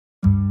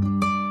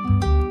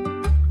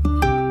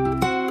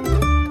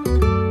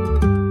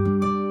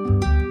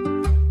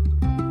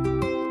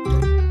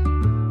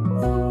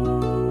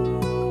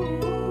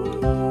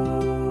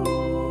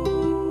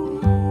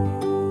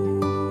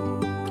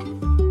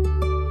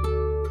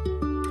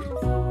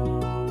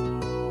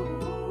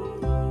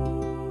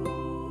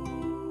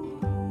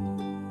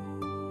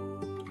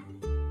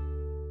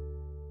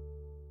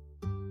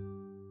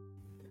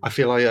I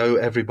feel I owe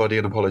everybody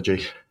an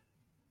apology.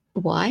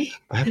 Why?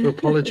 I have to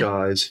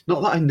apologise.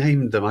 Not that I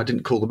named them, I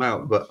didn't call them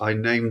out, but I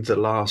named the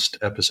last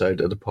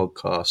episode of the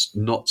podcast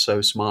Not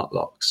So Smart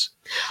Locks.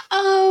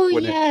 Oh,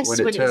 When yes.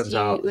 it turns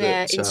out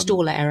that...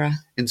 installer error.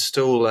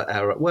 Installer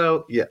error.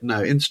 Well, yeah,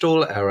 no,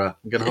 installer error.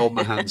 I'm going to hold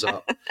my hands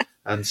up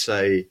and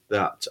say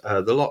that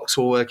the locks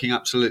were working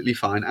absolutely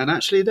fine. And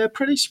actually, they're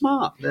pretty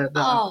smart.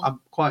 I'm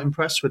quite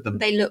impressed with them.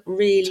 They look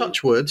really...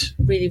 Touch wood.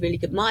 Really, really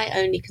good. My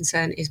only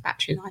concern is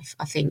battery life,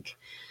 I think.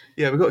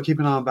 Yeah, we've got to keep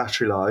an eye on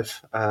battery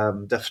life,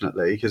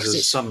 definitely, because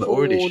there's some that are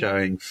already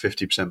showing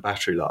 50%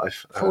 battery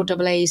life. 4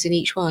 AA's in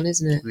each one,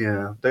 isn't it?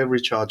 Yeah, they're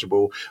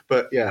rechargeable.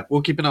 But yeah,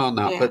 we'll keep an eye on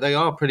that. Yeah. But they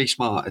are pretty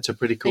smart. It's a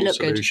pretty cool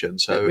solution.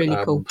 Good. So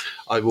really cool.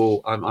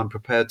 I'm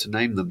prepared to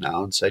name them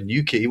now and say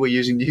Newkey. We're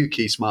using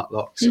Newkey smart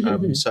locks.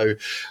 So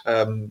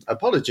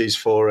apologies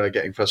for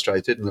getting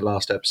frustrated in the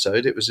last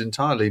episode. It was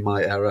entirely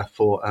my error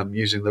for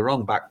using the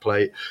wrong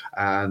backplate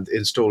and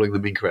installing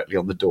them incorrectly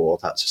on the door.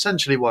 That's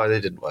essentially why they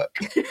didn't work.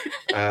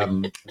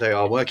 They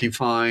are working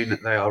fine.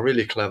 They are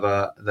really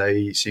clever.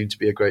 They seem to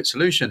be a great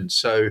solution.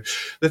 So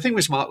the thing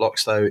with smart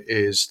locks, though,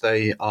 is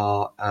they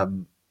are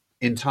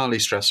entirely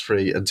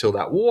stress-free until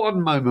that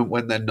one moment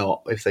when they're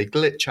not. If they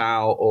glitch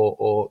out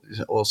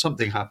or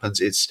something happens,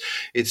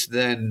 it's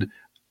then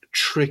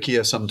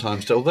trickier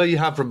sometimes. Although you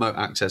have remote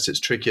access, it's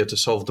trickier to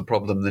solve the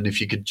problem than if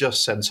you could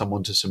just send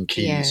someone to some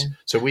keys. Yeah.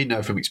 So we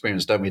know from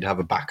experience, don't we, to have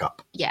a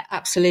backup? Yeah,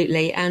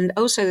 absolutely. And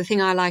also the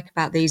thing I like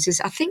about these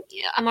is, I think,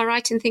 am I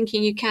right in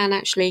thinking you can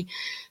actually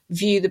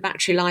view the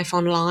battery life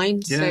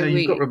online? Yeah, so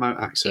you've got remote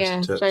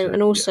access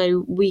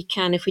we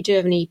can, if we do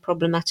have any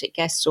problematic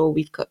guests or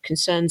we've got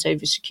concerns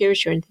over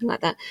security or anything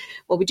like that,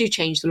 well, we do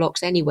change the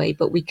locks anyway,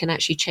 but we can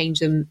actually change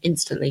them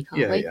instantly,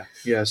 can't we?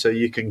 Yeah, so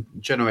you can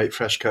generate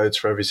fresh codes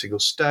for every single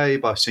stay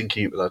by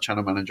syncing it with our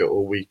channel manager,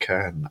 or we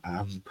can,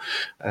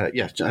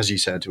 as you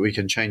said, we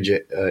can change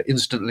it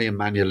instantly and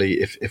manually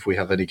if we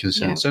have any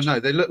concerns. So no,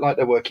 they look like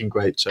they're working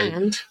great. So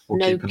we'll keep an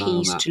eye on that. No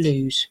keys to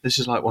lose. This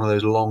is like one of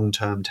those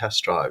long-term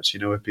test drives,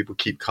 where people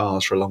keep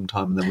cars for a long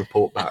time and then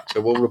report back.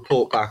 So we'll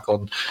report back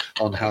on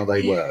how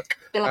they work.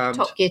 They're like a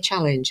Top Gear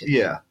challenge.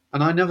 Yeah.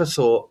 And I never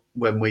thought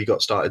when we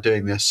got started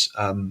doing this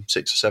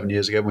 6 or 7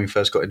 years ago, when we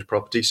first got into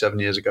property 7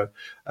 years ago,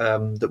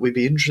 that we'd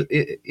be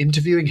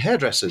interviewing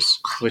hairdressers,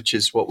 which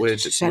is what we're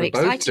so we're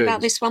excited both doing.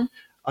 about this one.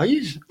 Are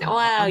you? Well,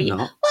 I'm not.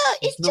 Well,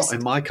 it's not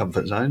in my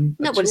comfort zone.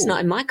 No, well, it's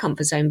not in my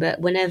comfort zone,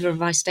 but whenever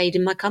have I stayed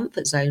in my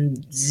comfort zone?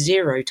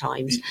 0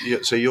 times.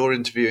 So you're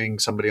interviewing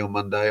somebody on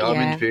Monday. I'm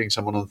interviewing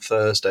someone on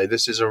Thursday.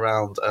 This is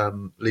around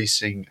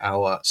leasing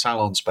our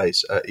salon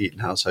space at Eaton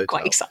House Hotel.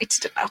 Quite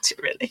excited about it,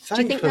 really.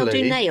 Do you think they'll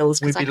do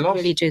nails? Because I can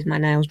really do with my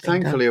nails.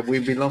 Thankfully,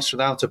 we've been lost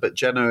without her, but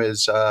Jenna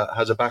has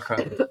a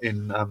background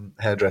in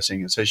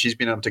hairdressing, and so she's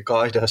been able to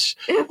guide us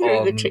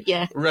on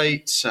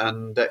rates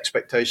and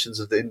expectations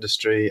of the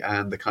industry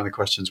and the kind of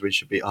questions we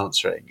should be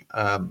answering.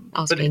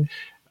 Asking.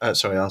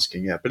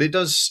 But it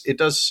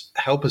does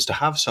help us to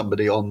have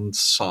somebody on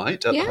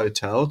site at the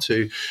hotel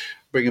to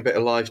bring a bit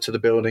of life to the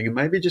building and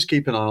maybe just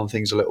keep an eye on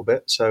things a little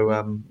bit. So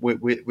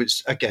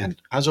which again,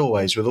 as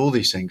always with all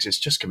these things, it's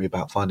just going to be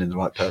about finding the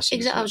right person.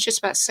 Exactly. I was just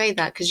about to say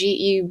that because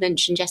you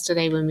mentioned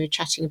yesterday when we were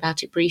chatting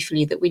about it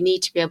briefly that we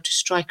need to be able to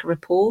strike a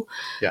rapport.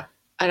 Yeah.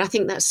 And I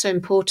think that's so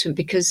important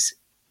because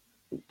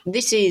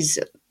this is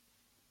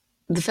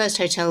the first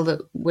hotel that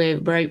we're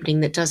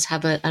opening that does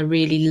have a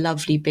really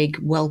lovely, big,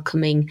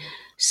 welcoming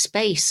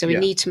space. So we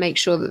need to make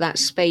sure that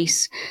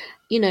space,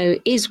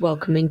 is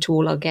welcoming to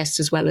all our guests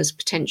as well as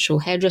potential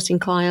hairdressing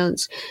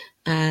clients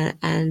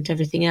and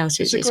everything else.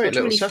 It's a great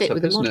little really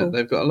setup, isn't it?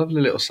 They've got a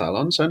lovely little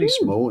salon. It's only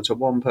small. It's a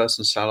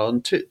one-person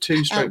salon. Two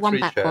straight one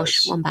three back chairs.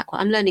 wash, one back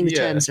wash. I'm learning the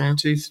terms now.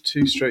 Two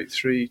straight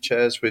three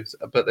chairs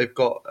but they've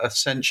got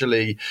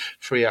essentially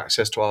free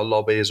access to our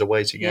lobby as a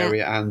waiting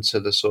area and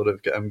to the sort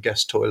of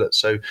guest toilet.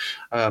 So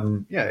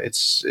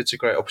it's a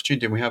great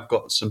opportunity, and we have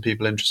got some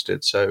people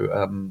interested.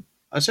 So.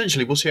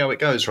 Essentially, we'll see how it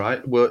goes,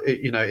 right?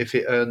 If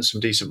it earns some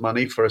decent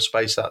money for a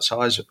space that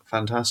size,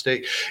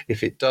 fantastic.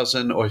 If it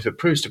doesn't, or if it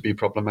proves to be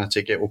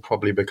problematic, it will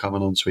probably become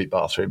an ensuite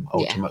bathroom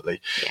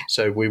ultimately. Yeah.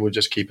 So we will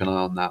just keep an eye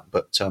on that.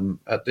 But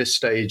at this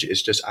stage,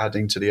 it's just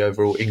adding to the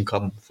overall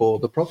income for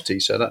the property.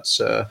 So that's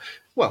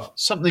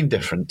something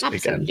different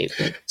again.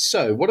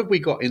 So what have we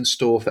got in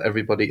store for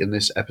everybody in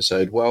this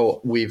episode? Well,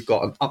 we've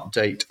got an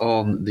update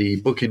on the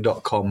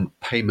Booking.com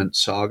payment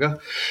saga,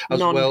 as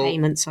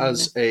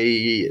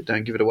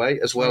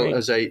well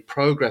as a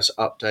progress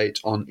update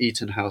on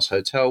Eaton House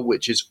Hotel,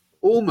 which is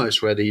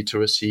almost ready to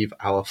receive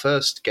our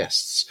first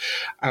guests.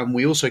 And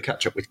we also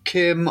catch up with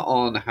Kim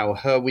on how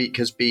her week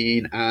has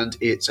been, and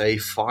it's a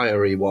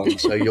fiery one.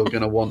 So you're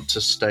going to want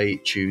to stay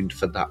tuned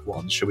for that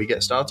one. Shall we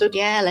get started?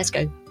 Yeah, let's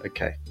go.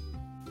 Okay.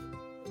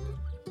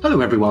 Hello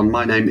everyone,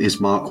 my name is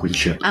Mark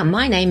Winship. And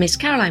my name is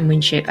Caroline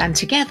Winship, and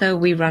together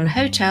we run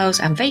hotels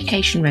and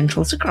vacation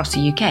rentals across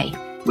the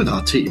UK. With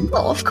our team?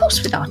 Well, of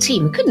course with our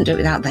team. We couldn't do it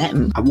without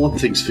them. And one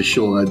thing's for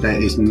sure,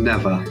 there is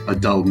never a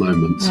dull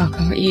moment.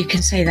 Oh, you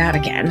can say that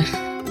again.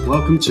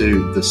 Welcome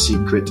to the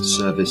Secret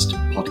Serviced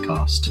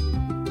Podcast.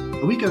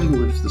 Are we going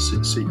with the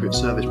Secret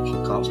Service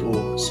podcast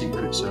or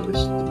Secret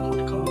Service the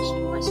podcast?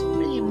 Oh, it's not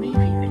really a movie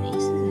release,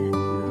 is it?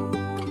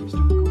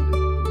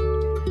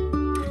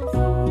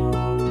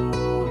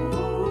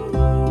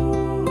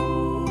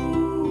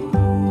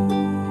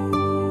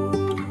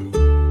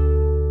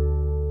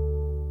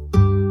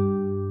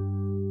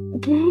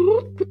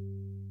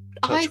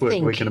 Touch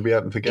wood, we're going to be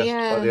open for guests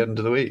by the end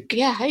of the week.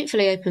 Yeah,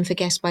 hopefully open for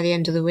guests by the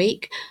end of the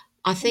week.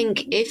 I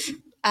think if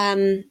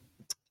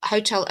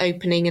hotel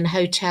opening and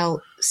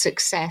hotel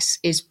success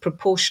is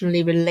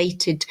proportionally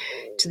related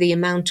to the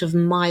amount of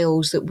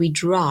miles that we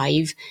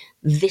drive,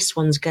 this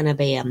one's going to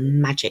be a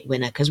magic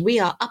winner because we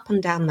are up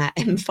and down that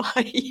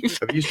M5.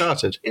 Have you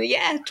started?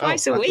 Yeah,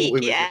 twice a week.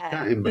 We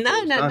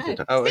No.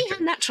 Oh, See how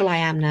natural I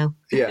am now.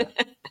 Yeah.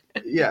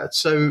 Yeah.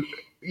 So,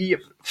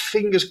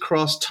 fingers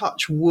crossed,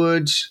 touch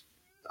wood.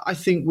 I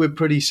think we're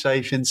pretty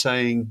safe in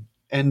saying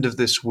end of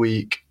this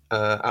week.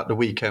 At the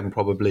weekend,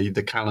 probably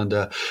the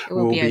calendar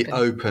will be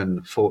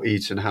open for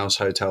Eaton House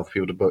Hotel for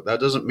people to book. That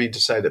doesn't mean to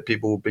say that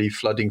people will be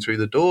flooding through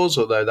the doors,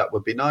 although that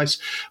would be nice.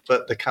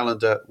 But the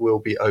calendar will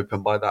be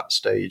open by that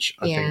stage,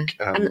 I think.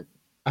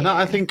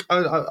 I think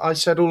I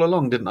said all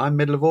along, didn't I?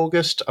 Middle of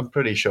August. I'm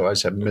pretty sure I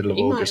said middle of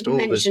August all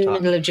this time.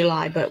 Middle of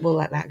July, but we'll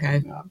let that go.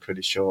 Yeah, I'm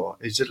pretty sure.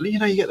 Is it? You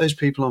get those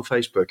people on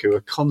Facebook who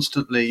are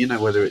constantly,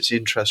 whether it's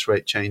interest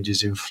rate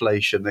changes,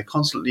 inflation, they're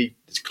constantly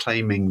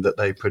claiming that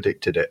they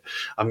predicted it.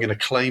 I'm going to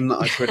claim that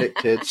I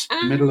predicted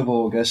middle of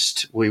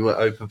August we were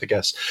open for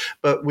guests,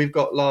 but we've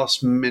got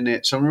some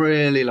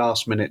really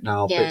last minute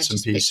now, bits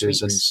and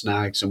pieces and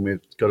snags, and we've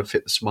got to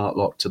fit the smart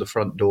lock to the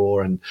front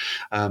door and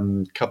a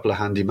couple of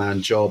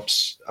handyman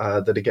jobs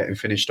that are getting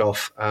finished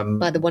off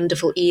by the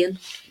wonderful Ian.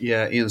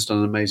 Yeah, Ian's done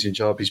an amazing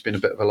job. He's been a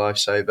bit of a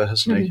lifesaver,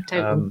 hasn't he?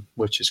 Totally.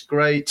 Which is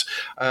great.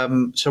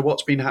 So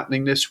what's been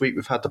happening this week?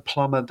 We've had the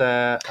plumber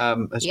there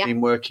has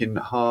been working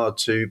hard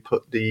to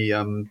put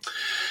the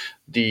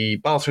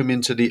bathroom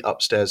into the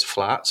upstairs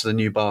flat, so the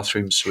new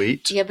bathroom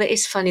suite. Yeah, but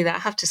it's funny that I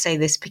have to say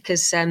this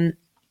because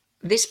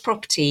this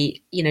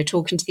property,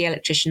 talking to the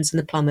electricians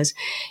and the plumbers,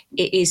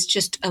 it is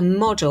just a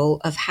model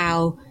of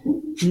how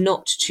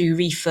not to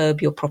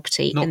refurb your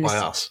property. Not by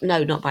us.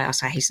 No, not by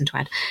us, I hasten to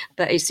add.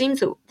 But it seems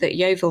that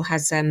Yeovil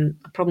has a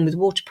problem with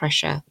water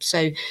pressure.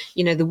 So,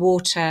 the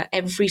water,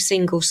 every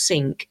single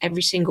sink,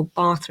 every single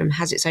bathroom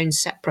has its own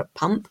separate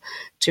pump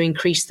to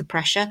increase the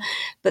pressure.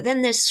 But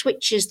then there's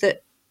switches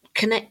that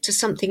connect to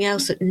something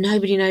else that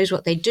nobody knows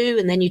what they do,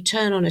 and then you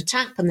turn on a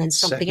tap and then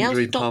something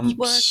secondary else stops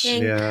pumps,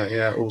 working.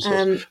 Yeah, all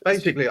sorts.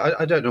 Basically,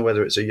 I don't know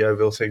whether it's a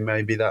Yeovil thing.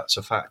 Maybe that's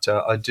a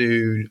factor. I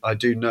do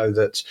know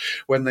that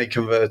when they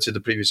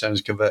the previous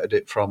owners converted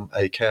it from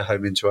a care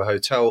home into a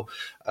hotel,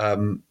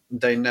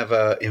 they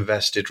never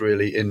invested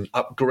really in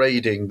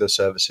upgrading the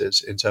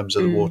services in terms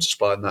of the water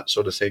supply and that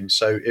sort of thing.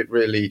 So it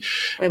really,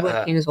 we're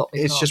working with what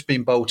we've it's got. just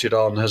been bolted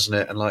on, hasn't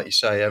it? And like you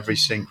say, every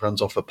sink runs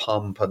off a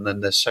pump, and then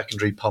there's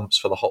secondary pumps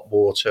for the hot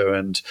water,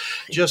 and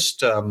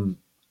just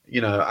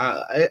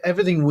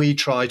everything we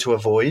try to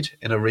avoid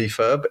in a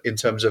refurb in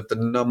terms of the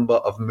number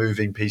of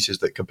moving pieces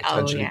that could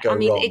potentially go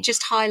wrong. It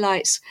just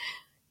highlights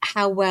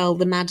how well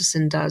the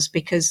Madison does,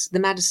 because the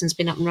Madison's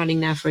been up and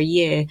running now for a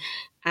year.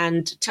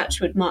 And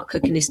Touchwood, Mark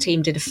Cook and his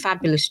team did a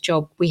fabulous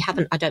job.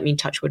 I don't mean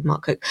Touchwood,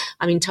 Mark Cook.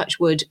 I mean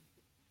Touchwood,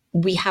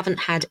 we haven't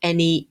had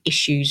any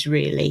issues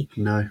really.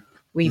 No.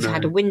 We've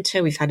had a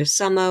winter, we've had a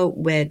summer.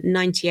 We're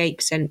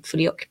 98%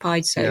 fully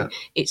occupied, so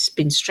it's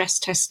been stress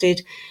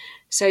tested.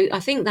 So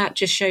I think that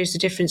just shows the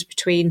difference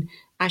between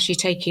actually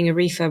taking a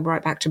refurb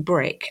right back to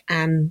brick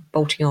and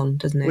bolting on,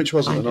 doesn't it? Which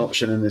wasn't an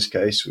option in this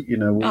case. I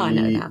know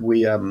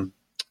that.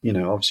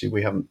 Obviously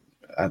we haven't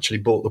actually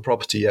bought the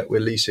property yet. We're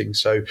leasing,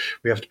 so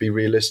we have to be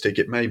realistic.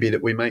 It may be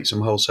that we make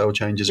some wholesale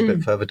changes a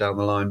bit further down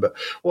the line, but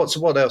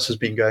what else has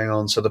been going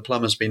on? So the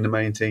plumber's been the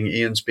main thing.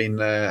 Ian's been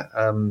there.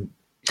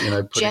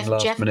 Jeff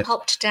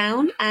popped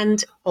down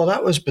and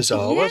that was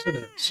bizarre,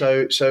 wasn't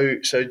it?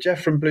 So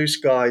Jeff from Blue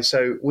Sky.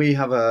 So we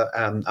have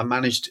a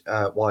managed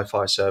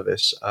Wi-Fi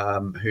service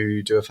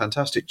who do a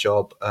fantastic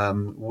job.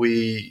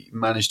 We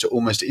managed to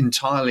almost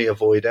entirely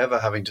avoid ever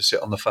having to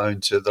sit on the phone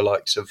to the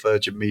likes of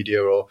Virgin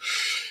Media or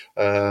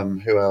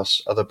who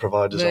else? Other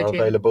providers are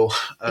available,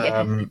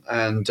 they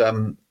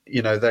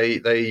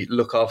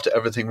look after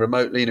everything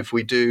remotely, and if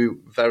we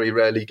do very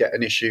rarely get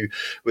an issue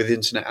with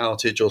internet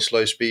outage or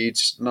slow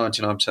speeds,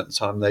 99% of the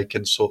time they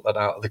can sort that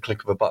out at the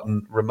click of a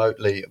button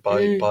remotely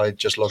by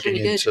just logging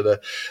into the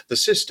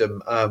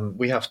system.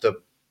 We have to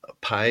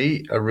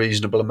pay a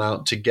reasonable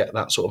amount to get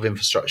that sort of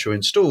infrastructure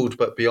installed,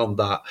 but beyond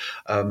that,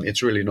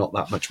 it's really not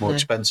that much more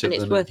expensive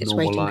than a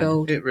normal line.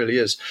 Gold. It really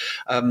is.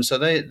 So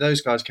those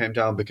guys came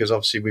down because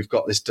obviously we've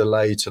got this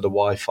delay to the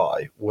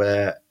Wi-Fi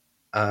where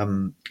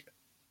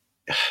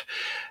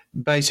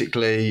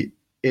basically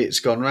it's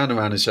gone round and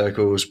round in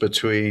circles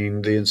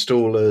between the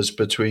installers,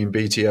 between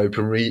BT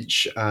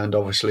Openreach and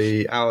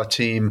obviously our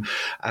team,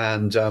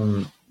 and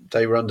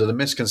they were under the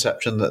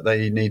misconception that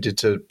they needed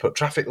to put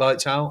traffic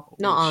lights out.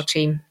 Not our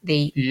team,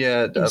 the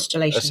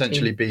installation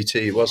essentially team.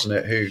 BT, wasn't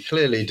it, who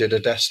clearly did a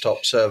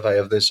desktop survey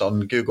of this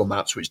on Google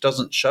Maps, which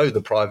doesn't show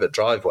the private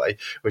driveway,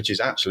 which is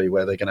actually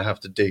where they're going to have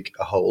to dig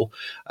a hole.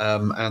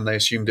 And they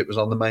assumed it was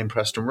on the main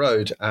Preston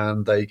Road,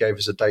 and they gave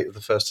us a date of the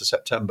 1st of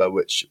September,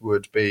 which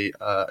would be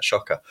a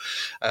shocker.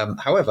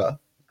 However,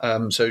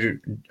 so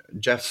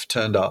Jeff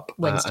turned up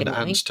and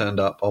Ant turned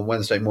up on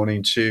Wednesday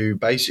morning to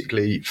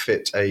basically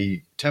fit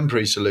a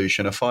temporary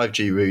solution, a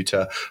 5G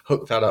router,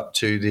 hook that up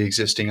to the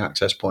existing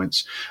access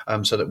points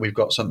so that we've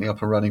got something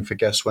up and running for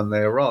guests when they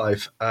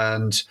arrive.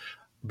 And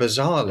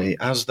bizarrely,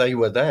 as they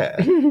were there,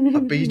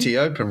 a BT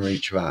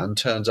OpenReach van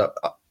turns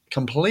up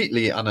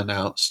completely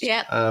unannounced.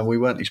 Yeah, we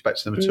weren't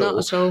expecting them Not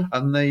at all.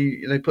 And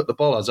they put the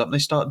bollards up and they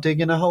start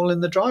digging a hole in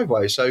the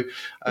driveway. So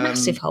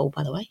massive hole,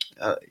 by the way.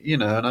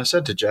 And I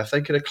said to Jeff, they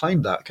could have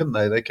claimed that, couldn't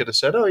they? They could have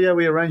said, "Oh yeah,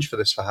 we arranged for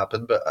this to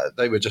happen," but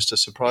they were just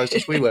as surprised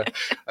as we were.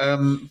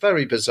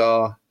 Very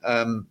bizarre.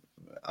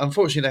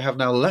 Unfortunately, they have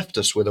now left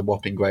us with a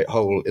whopping great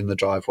hole in the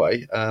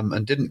driveway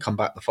and didn't come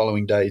back the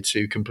following day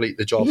to complete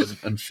the job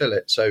and fill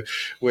it. So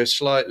we're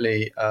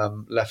slightly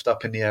left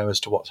up in the air as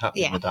to what's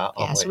happening with that.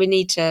 So we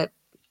need to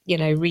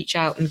reach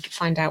out and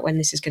find out when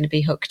this is going to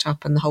be hooked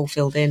up and the hole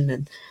filled in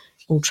and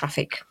all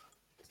traffic,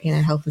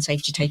 health and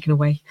safety taken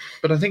away.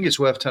 But I think it's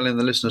worth telling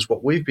the listeners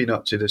what we've been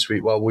up to this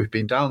week while we've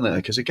been down there,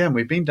 because again,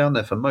 we've been down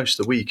there for most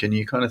of the week and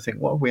you kind of think,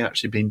 what have we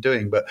actually been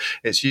doing? But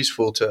it's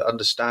useful to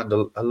understand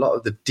a lot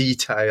of the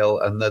detail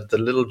and the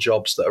little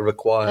jobs that are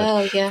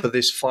required for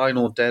this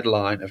final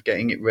deadline of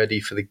getting it ready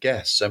for the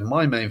guests. So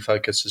my main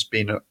focus has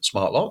been at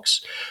smart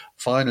locks.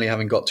 Finally,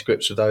 having got to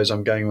grips with those,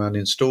 I'm going around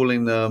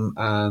installing them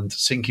and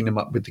syncing them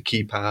up with the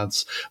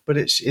keypads. But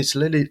it's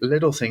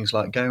little things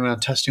like going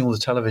around testing all the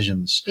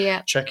televisions,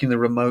 checking the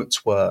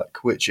remotes work,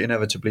 which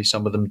inevitably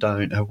some of them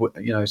don't.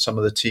 Some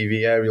of the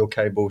TV aerial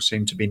cables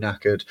seem to be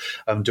knackered.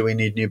 Do we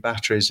need new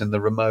batteries in the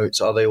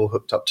remotes? Are they all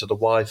hooked up to the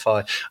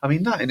Wi-Fi? I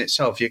mean, that in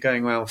itself, you're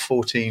going around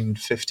 14,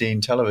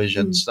 15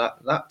 televisions.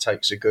 That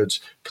takes a good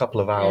couple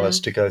of hours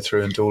to go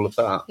through and do all of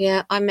that.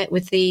 Yeah, I met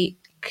with the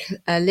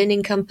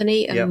linen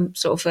company and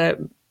sort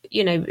of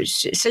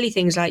silly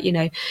things like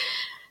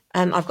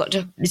I've got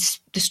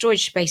the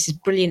storage space is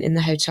brilliant in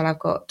the hotel. I've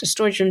got a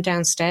storage room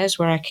downstairs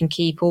where I can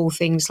keep all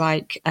things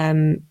like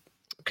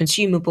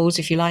consumables,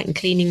 if you like, and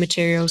cleaning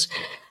materials.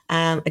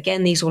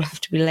 Again, these all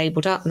have to be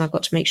labelled up, and I've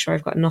got to make sure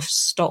I've got enough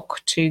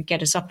stock to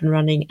get us up and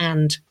running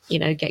and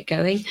get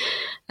going.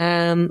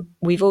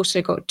 We've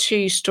also got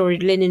 2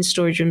 linen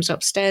storage rooms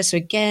upstairs, so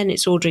again,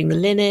 it's ordering the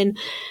linen,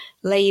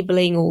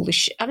 labeling all the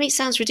I mean, it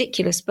sounds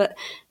ridiculous, but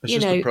it's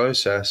just the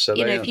process. So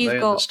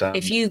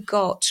if you've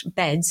got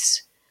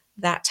beds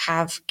that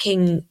have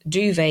king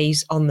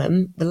duvets on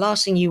them, the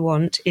last thing you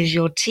want is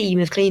your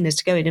team of cleaners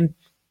to go in and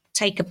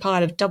take a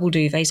pile of double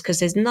duvets, because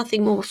there's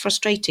nothing more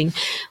frustrating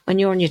when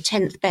you're on your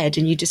 10th bed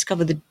and you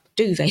discover the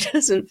duvet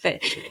doesn't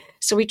fit.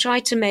 So we try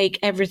to make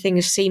everything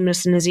as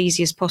seamless and as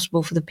easy as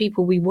possible for the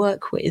people we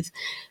work with,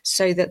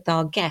 so that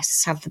our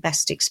guests have the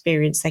best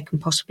experience they can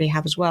possibly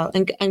have as well.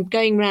 And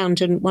going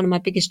around, and one of my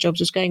biggest jobs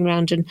was going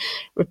around and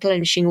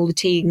replenishing all the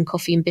tea and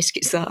coffee and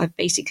biscuits that I've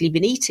basically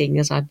been eating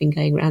as I've been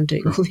going around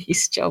doing all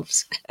these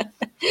jobs.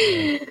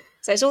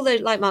 So it's all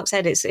those, like Mark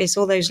said, it's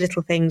all those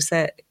little things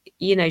that,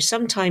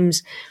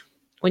 sometimes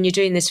when you're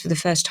doing this for the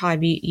first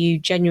time, you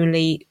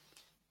genuinely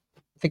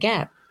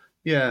forget.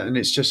 Yeah, and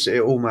it's just, it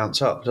all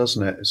mounts up,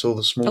 doesn't it? It's all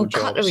the small jobs.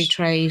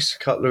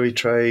 Cutlery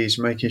trays,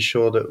 making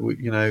sure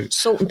that,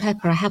 salt and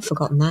pepper, I have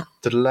forgotten that.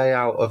 The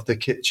layout of the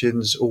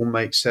kitchens all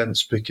makes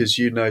sense, because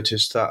you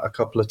noticed that a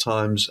couple of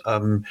times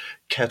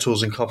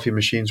kettles and coffee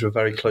machines were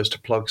very close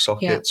to plug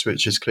sockets,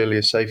 which is clearly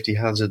a safety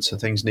hazard, so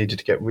things needed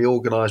to get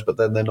reorganised, but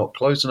then they're not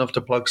close enough to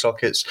plug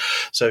sockets.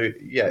 So,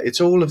 yeah, it's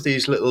all of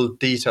these little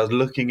details,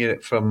 looking at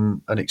it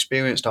from an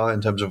experienced eye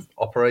in terms of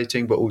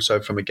operating, but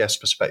also from a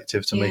guest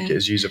perspective to make it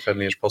as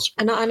user-friendly as possible.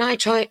 And I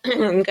try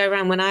and go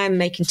around when I am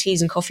making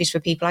teas and coffees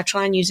for people, I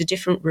try and use a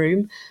different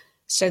room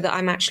so that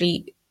I'm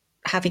actually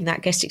having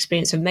that guest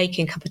experience of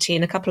making a cup of tea.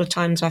 And a couple of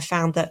times I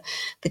found that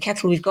the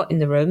kettle we've got in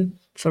the room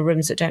for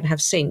rooms that don't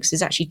have sinks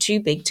is actually too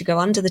big to go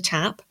under the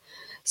tap.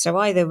 So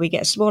either we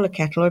get a smaller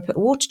kettle or put a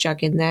water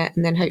jug in there,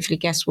 and then hopefully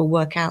guests will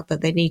work out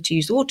that they need to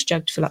use the water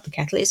jug to fill up the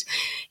kettle.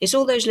 It's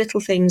all those little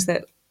things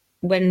that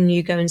when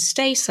you go and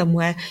stay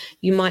somewhere,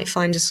 you might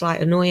find a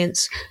slight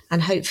annoyance,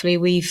 and hopefully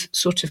we've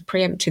sort of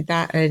preempted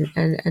that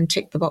and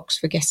ticked the box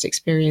for guest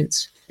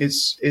experience.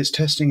 It's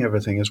testing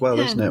everything as well,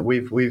 isn't it?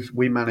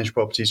 We manage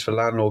properties for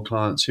landlord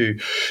clients who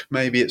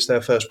maybe it's their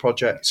first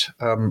project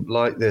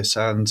like this,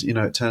 and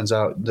it turns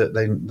out that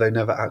they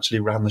never actually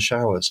ran the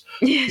showers.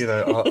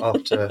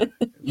 After,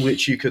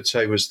 which you could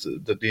say was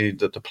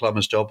the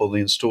plumber's job or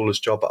the installer's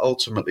job, but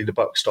ultimately the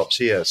buck stops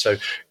here. So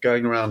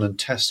going around and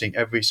testing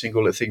every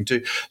single thing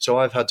too. So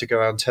I've had to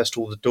go out and test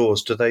all the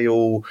doors.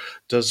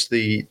 Does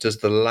the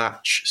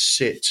latch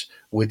sit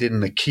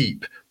within the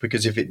keep?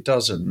 Because if it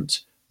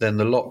doesn't, then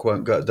the lock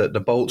won't go, the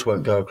bolt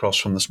won't go across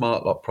from the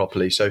smart lock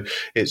properly. So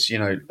it's,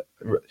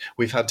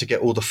 we've had to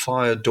get all the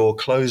fire door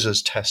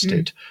closers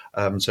tested.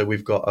 So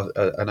we've got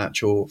an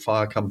actual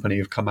fire company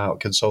who've come out,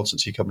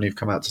 consultancy company who've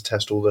come out to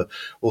test all the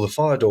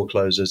fire door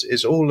closers.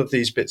 It's all of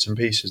these bits and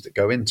pieces that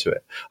go into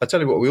it. I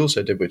tell you what we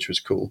also did, which was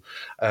cool.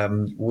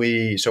 The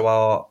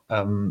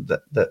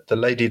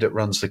lady that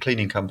runs the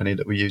cleaning company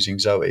that we're using,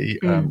 Zoe,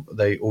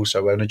 they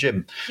also own a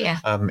gym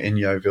in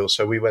Yeovil.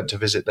 So we went to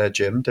visit their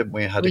gym, didn't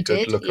we? Had a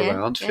good look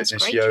around.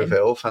 Fitness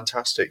Yeovil,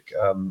 fantastic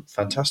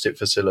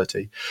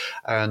facility.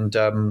 And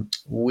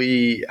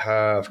we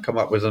have come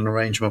up with an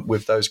arrangement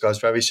with those guys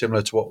very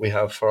similar to what we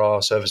have for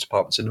our service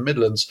departments in the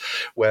Midlands,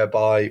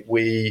 whereby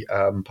we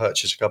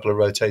purchase a couple of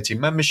rotating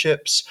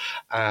memberships,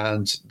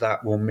 and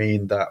that will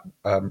mean that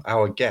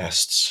our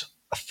guests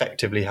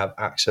effectively have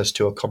access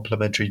to a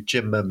complimentary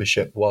gym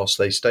membership whilst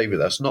they stay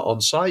with us. Not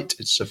on site.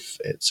 It's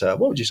a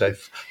what would you say,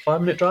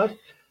 5-minute drive?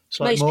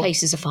 Most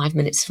places are 5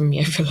 minutes from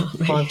Yeovil, aren't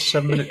they? 5 to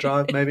 7 minute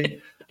drive,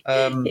 maybe.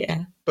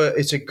 But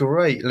it's a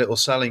great little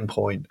selling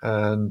point,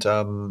 and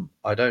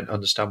I don't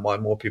understand why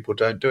more people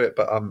don't do it,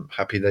 but I'm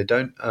happy they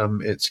don't.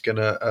 It's going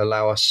to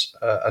allow us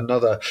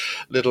another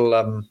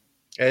little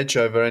edge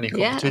over any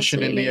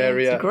competition in the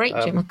area. It's a great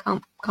gym. I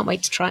can't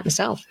wait to try it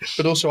myself.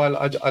 But also,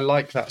 I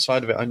like that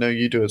side of it. I know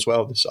you do as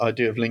well. This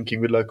idea of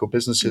linking with local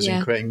businesses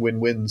and creating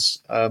win-wins.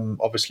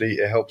 Obviously,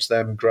 it helps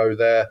them grow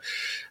their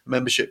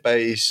membership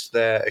base,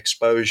 their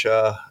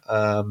exposure.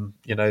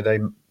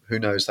 Who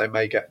knows? They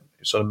may get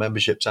sort of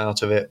memberships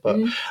out of it, but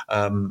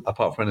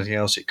apart from anything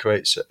else, it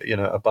creates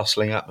a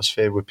bustling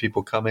atmosphere with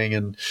people coming.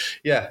 And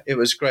it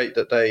was great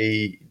that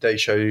they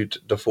showed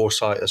the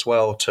foresight as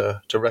well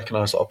to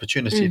recognise the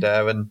opportunity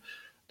there, and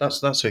that's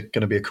going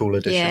to be a cool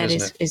addition,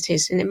 isn't it? It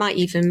is, and it might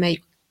even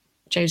make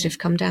Joseph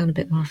come down a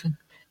bit more often.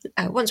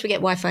 Once we get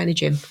Wi-Fi in the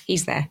gym,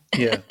 he's there.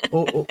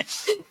 All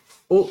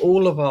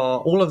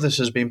of this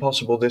has been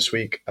possible this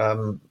week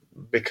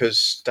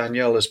because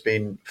Danielle has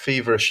been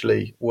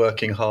feverishly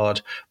working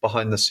hard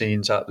behind the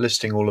scenes at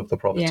listing all of the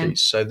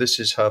properties. So this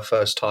is her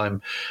first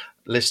time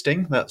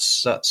listing.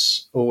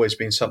 That's always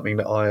been something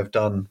that I have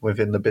done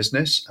within the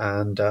business,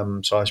 and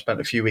so I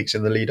spent a few weeks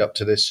in the lead up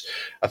to this.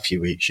 A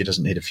few weeks. She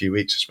doesn't need a few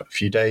weeks. I spent a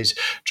few days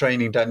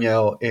training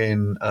Danielle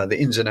in the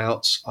ins and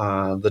outs,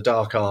 the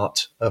dark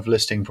art of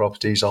listing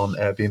properties on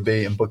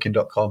Airbnb and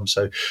Booking.com.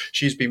 So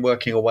she's been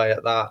working away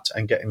at that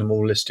and getting them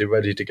all listed,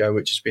 ready to go,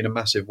 which has been a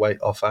massive weight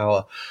off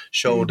our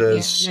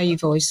shoulders. I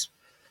know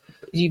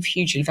you've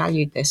hugely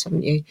valued this,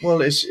 haven't you?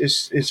 Well,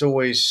 it's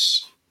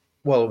always.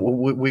 Well,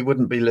 we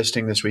wouldn't be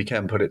listing this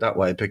weekend, put it that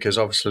way, because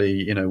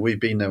obviously, we've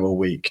been there all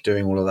week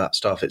doing all of that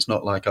stuff. It's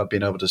not like I've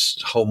been able to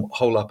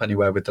hole up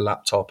anywhere with the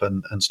laptop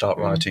and start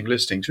writing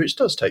listings, which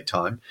does take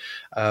time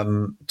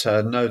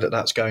to know that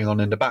that's going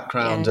on in the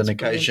background. And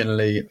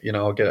occasionally,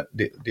 I'll get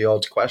the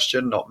odd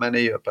question, not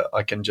many, but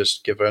I can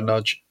just give her a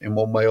nudge in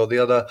one way or the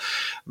other.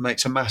 It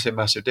makes a massive,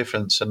 massive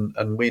difference.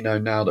 And we know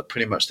now that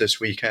pretty much this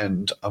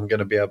weekend, I'm going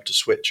to be able to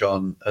switch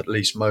on at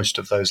least most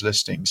of those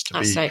listings to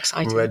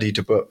be ready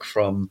to book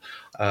from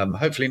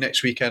hopefully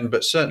next weekend,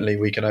 but certainly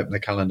we can open the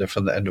calendar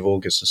from the end of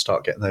August and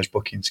start getting those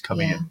bookings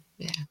coming in.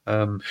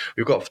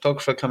 We've got a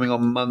photographer coming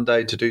on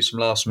Monday to do some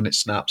last minute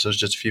snaps. There's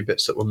just a few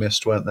bits that were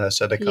missed, weren't there?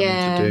 So they're coming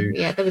to do.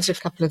 Yeah, there was a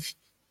couple of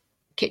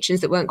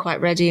kitchens that weren't quite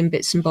ready and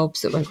bits and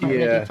bobs that weren't quite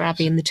ready for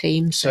Abby and the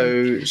team.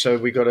 So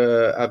we got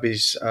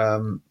Abby's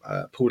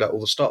pulled out all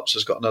the stops.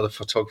 Has got another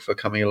photographer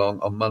coming along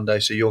on Monday.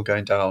 So you're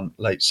going down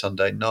late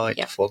Sunday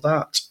night for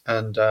that,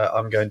 and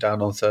I'm going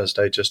down on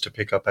Thursday just to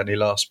pick up any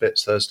last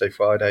bits. Thursday,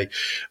 Friday,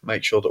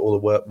 make sure that all the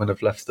workmen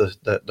have left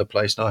the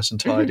place nice and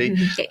tidy,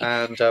 get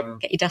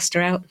your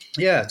duster out.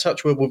 Yeah,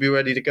 Touchwood will be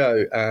ready to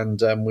go,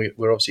 and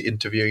we're obviously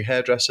interviewing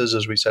hairdressers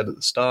as we said at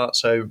the start.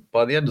 So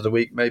by the end of the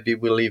week, maybe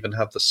we'll even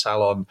have the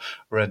salon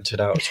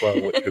rented out as well,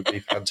 which would be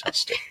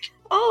fantastic.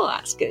 Oh,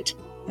 that's good.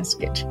 That's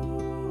good.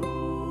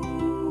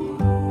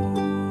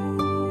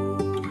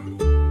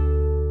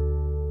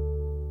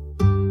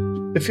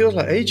 It feels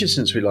like ages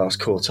since we last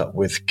caught up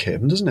with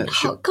Kim, doesn't it?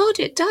 God,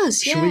 it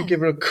does. Should we give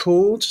her a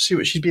call to see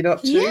what she's been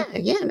up to?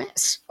 Yeah,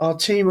 let's. Our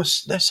team,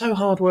 they're so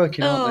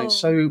hardworking, aren't they?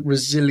 So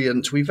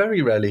resilient. We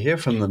very rarely hear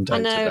from them day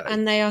to day.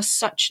 And they are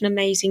such an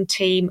amazing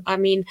team. I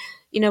mean,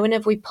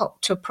 whenever we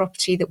pop to a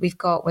property that we've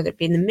got, whether it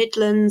be in the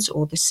Midlands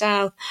or the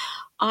South,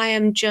 I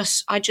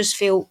just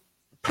feel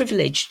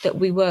privileged that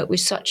we work with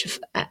such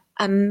an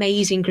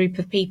amazing group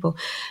of people.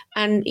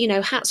 And,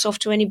 hats off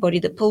to anybody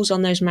that pulls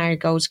on those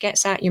marigolds,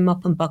 gets out your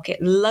mop and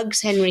bucket,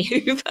 lugs Henry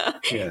Hoover.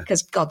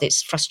 Because, God,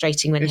 it's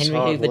frustrating when Henry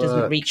Hoover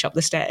doesn't reach up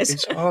the stairs.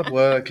 It's hard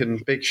work,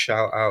 and big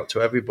shout out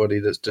to everybody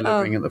that's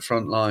delivering at the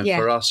front line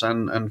for us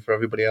and for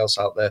everybody else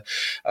out there.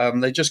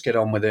 They just get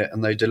on with it,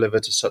 and they deliver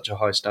to such a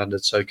high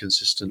standard so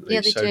consistently.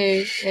 Yeah, they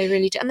do. They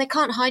really do. And they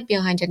can't hide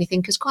behind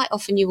anything, because quite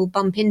often you will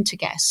bump into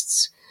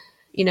guests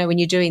when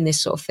you're doing this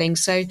sort of thing.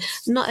 So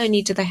not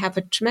only do they have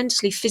a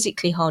tremendously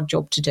physically hard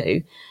job to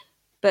do,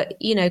 but,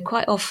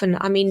 quite often,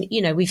 I mean,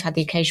 we've had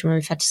the occasion where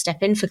we've had to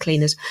step in for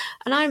cleaners.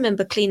 And I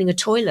remember cleaning a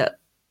toilet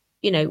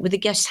with the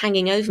guests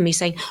hanging over me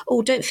saying,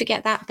 "Oh, don't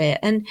forget that bit,"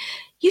 and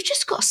you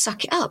just got to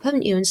suck it up,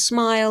 haven't you, and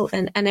smile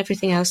and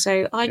everything else.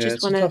 So I just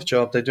it's want a tough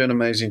job. They do an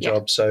amazing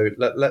job. So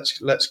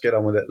let's get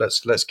on with it.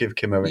 Let's give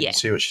Kim a ring and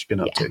see what she's been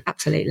up to.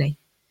 Absolutely.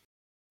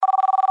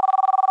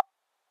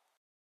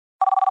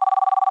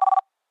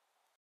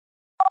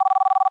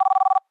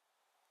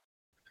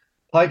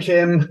 Hi,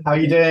 Kim. How are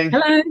you doing?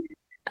 Hello.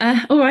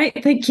 All right,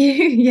 thank you.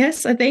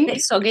 Yes, I think.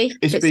 It's soggy.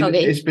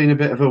 It's been a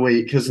bit of a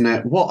week, hasn't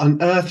it? What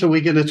on earth are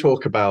we going to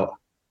talk about?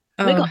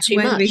 We got too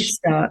where much. do we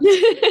start?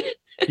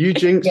 You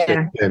jinxed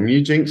it, Kim.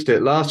 You jinxed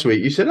it last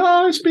week. You said,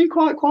 "Oh, it's been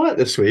quite quiet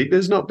this week.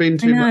 There's not been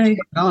too much going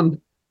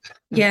on."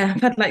 Yeah,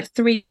 I've had like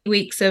 3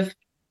 weeks of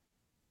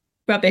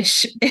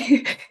rubbish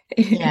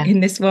in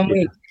this one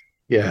week.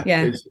 Yeah.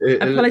 I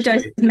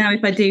apologise now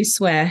if I do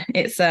swear.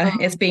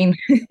 It's been.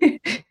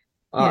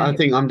 I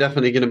think I'm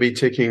definitely going to be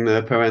ticking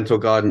the parental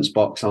guidance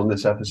box on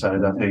this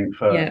episode. I think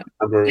for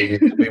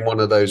being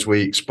one of those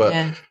weeks.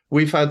 But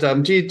we've had.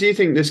 Do you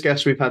think this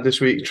guest we've had this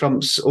week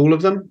trumps all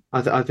of them?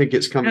 I think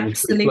it's coming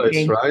pretty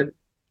close, right?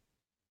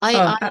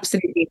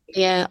 Absolutely.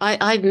 Yeah,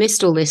 I've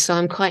missed all this, so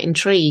I'm quite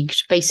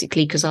intrigued.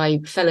 Basically, because I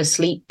fell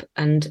asleep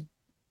and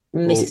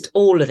missed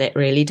all of it,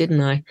 really,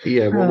 didn't I?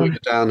 Yeah, well, we were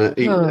down at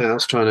Eaton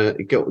House trying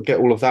to get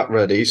all of that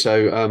ready.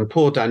 So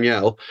poor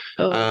Danielle,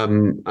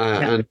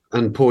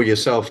 and poor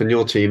yourself and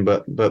your team,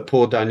 but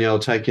poor Danielle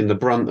taking the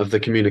brunt of the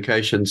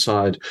communication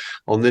side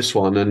on this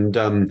one.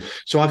 And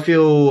so I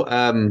feel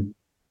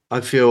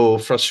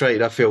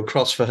frustrated. I feel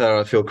cross for her.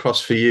 I feel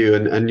cross for you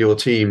and your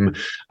team.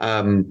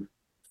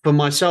 For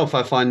myself,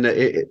 I find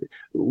that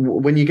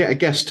when you get a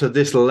guest to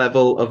this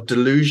level of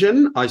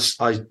delusion, I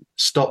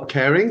stop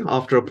caring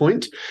after a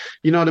point.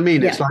 You know what I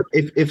mean? It's like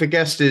if a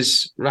guest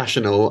is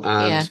rational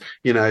and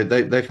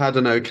they've had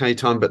an okay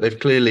time, but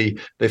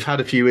they've had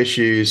a few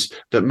issues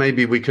that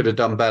maybe we could have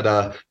done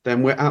better,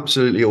 then we're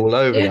absolutely all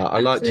over that.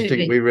 I like to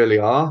think we really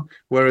are.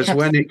 Whereas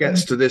when it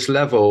gets to this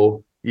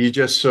level, you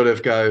just sort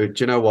of go,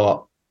 do you know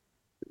what?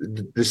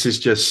 This is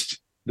just.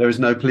 There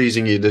is no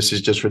pleasing you. This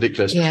is just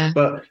ridiculous. Yeah.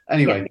 But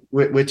anyway,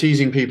 we're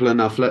teasing people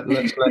enough.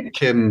 Let's let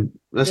Kim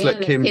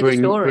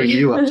bring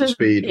you up to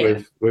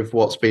speed with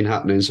what's been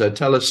happening. So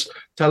tell us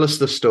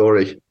the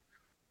story.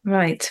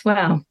 Right.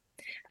 Well,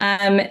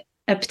 this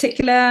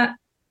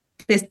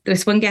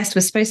one guest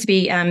was supposed to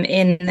be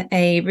in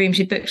a room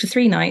she'd booked for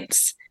 3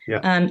 nights.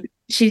 Yeah.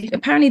 She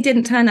apparently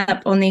didn't turn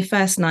up on the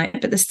first night,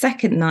 but the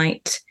second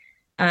night.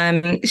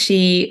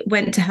 She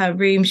went to her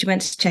room, she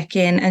went to check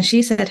in, and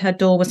she said her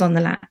door was on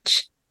the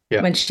latch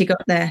when she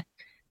got there.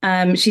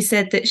 She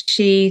said that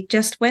she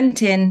just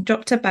went in,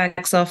 dropped her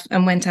bags off,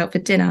 and went out for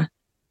dinner.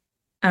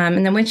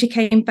 And then when she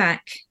came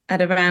back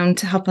at around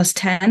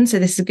 10:30, so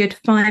this is a good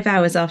 5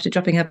 hours after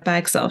dropping her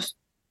bags off,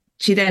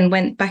 she then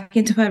went back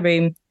into her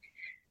room,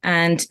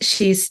 and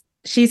she's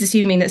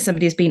assuming that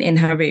somebody has been in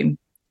her room.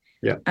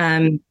 Yeah.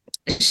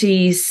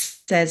 She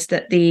says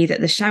that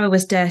the shower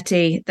was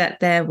dirty, that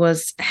there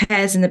was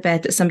hairs in the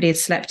bed, that somebody had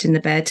slept in the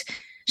bed.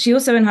 She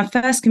also, in her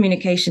first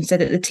communication, said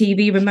that the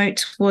TV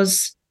remote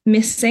was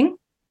missing.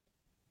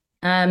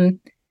 And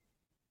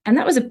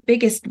that was the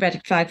biggest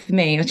red flag for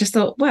me. I just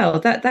thought, well,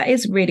 that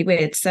is really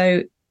weird.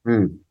 So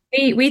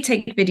we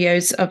take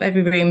videos of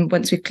every room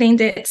once we've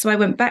cleaned it. So I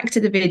went back to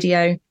the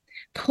video,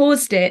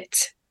 paused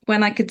it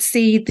when I could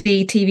see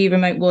the TV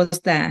remote was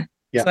there.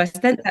 Yeah. So I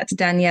sent that to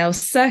Danielle,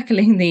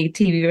 circling the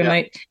TV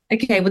remote. Yeah.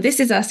 Okay, well,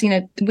 this is us.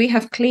 We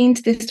have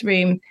cleaned this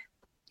room.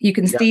 You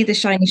can see the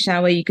shiny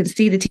shower. You can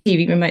see the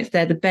TV remote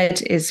there. The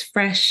bed is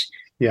fresh.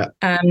 Yeah.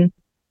 And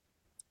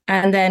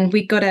then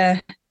we got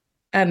a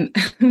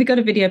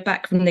video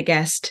back from the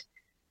guest,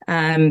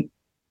 and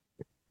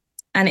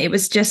it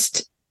was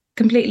just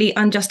completely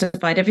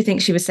unjustified. Everything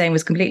she was saying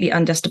was completely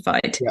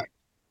unjustified. Yeah.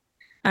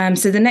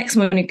 So the next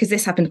morning, because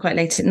this happened quite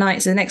late at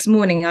night, so the next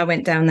morning I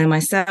went down there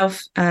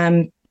myself.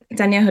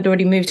 Danielle had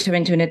already moved her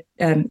into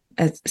a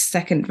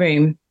second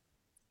room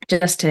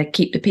just to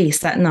keep the peace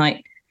that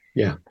night.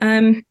 Yeah.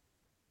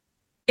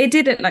 It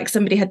did look like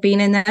somebody had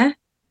been in there.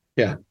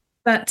 Yeah.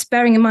 But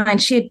bearing in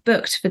mind, she had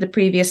booked for the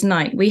previous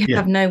night. We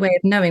have no way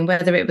of knowing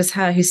whether it was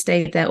her who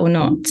stayed there or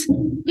not.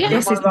 Yeah.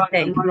 Am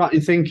I right in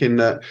thinking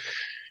that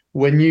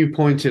when you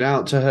pointed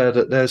out to her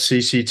that there's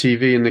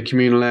CCTV in the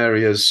communal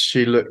areas,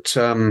 she looked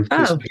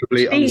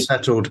considerably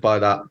unsettled by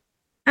that?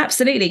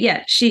 Absolutely,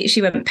 yeah.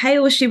 She went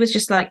pale. She was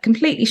just like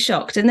completely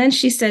shocked. And then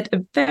she said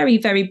a very,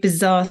 very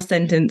bizarre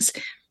sentence.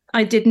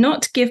 I did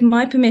not give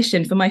my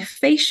permission for my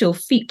facial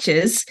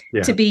features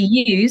to be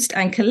used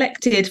and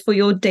collected for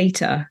your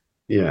data.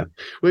 Yeah,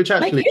 which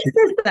actually who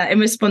says that in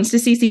response to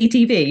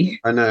CCTV?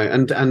 I know,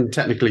 and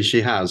technically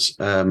she has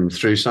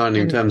through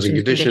signing terms and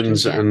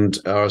conditions and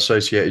our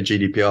associated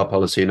GDPR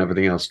policy and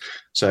everything else.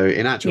 So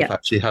in actual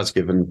fact, she has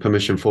given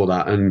permission for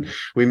that, and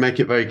we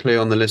make it very clear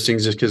on the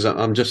listings. Just because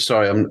I'm just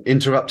sorry, I'm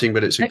interrupting,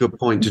 but it's a good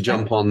point to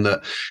jump on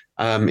that.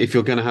 If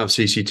you're going to have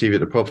CCTV at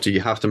the property, you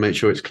have to make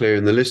sure it's clear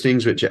in the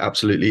listings, which it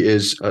absolutely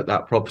is at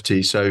that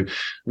property. So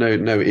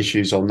no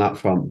issues on that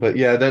front. But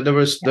yeah, there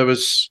was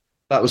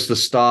the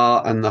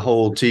start, and the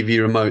whole TV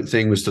remote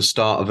thing was the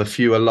start of a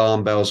few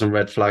alarm bells and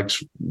red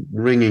flags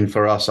ringing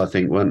for us, I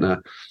think, weren't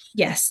there?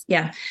 Yes,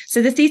 yeah.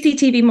 So the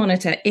CCTV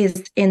monitor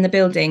is in the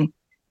building,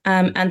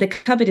 and the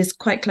cupboard is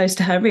quite close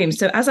to her room.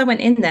 So as I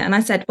went in there and I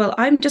said, well,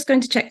 I'm just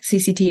going to check the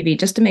CCTV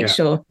just to make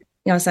sure.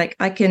 I was like,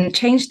 I can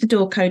change the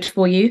door code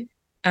for you.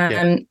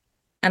 And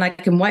I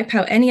can wipe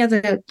out any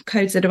other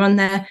codes that are on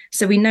there.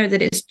 So we know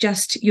that it's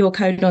just your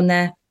code on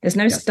there. There's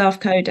no staff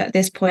code at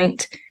this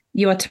point.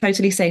 You are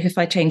totally safe if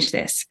I change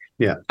this.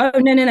 Yeah. Oh,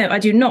 no. I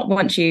do not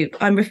want you.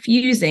 I'm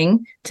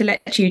refusing to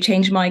let you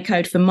change my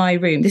code for my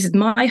room. This is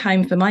my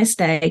home for my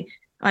stay.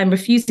 I'm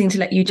refusing to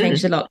let you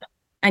change the lock.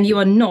 And you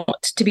are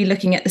not to be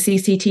looking at the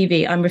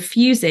CCTV. I'm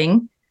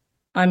refusing.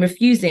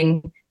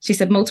 She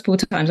said multiple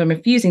times, I'm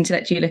refusing to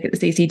let you look at the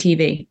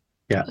CCTV.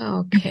 Yeah.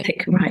 Okay.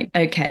 Right.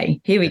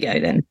 Okay. Here we go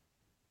then.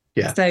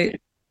 Yeah. So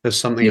there's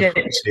something here.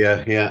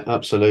 Yeah,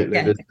 absolutely.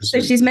 Yeah. So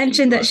she's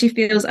mentioned that she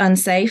feels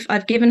unsafe.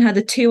 I've given her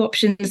the two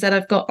options that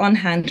I've got on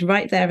hand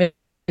right there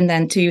and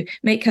then to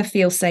make her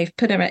feel safe,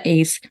 put her at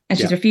ease. And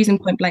she's refusing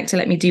point blank to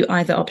let me do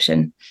either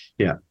option.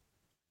 Yeah.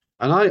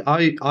 And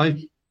I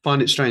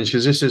find it strange,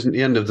 because this isn't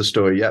the end of the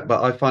story yet,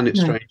 but I find it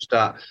strange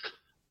that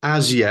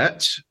as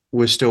yet,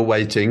 we're still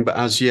waiting, but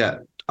as yet,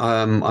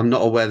 I'm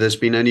not aware there's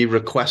been any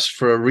request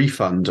for a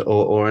refund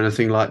or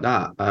anything like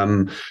that.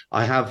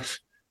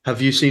 Have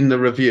you seen the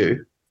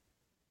review?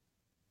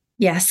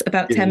 Yes,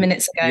 about 10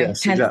 minutes ago.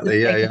 Yes,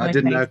 exactly. Yeah. I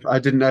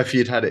didn't know if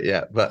you'd had it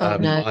yet, but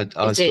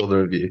I saw the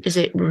review.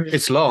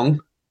 It's long.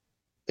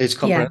 It's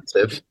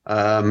comprehensive.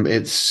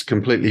 It's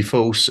completely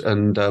false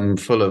and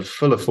full of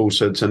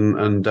falsehoods,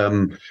 and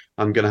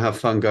I'm going to have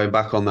fun going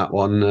back on that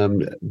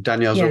one.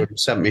 Danielle's already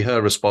sent me her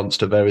response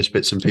to various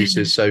bits and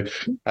pieces. So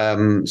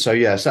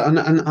yes, and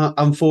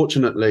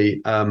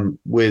unfortunately,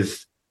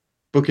 with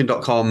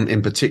Booking.com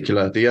in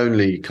particular, the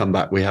only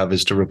comeback we have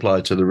is to reply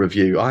to the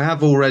review. I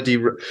have already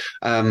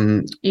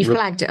you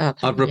flagged it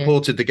up. I've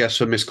reported the guests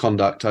for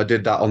misconduct. I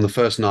did that on the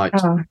first night.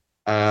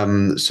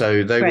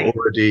 So they were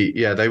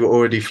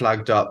already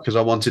flagged up, because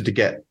I wanted to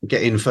get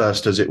in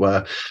first, as it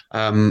were.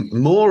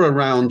 More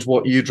around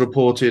what you'd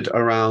reported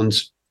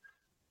around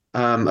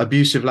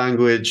abusive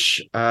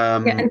language,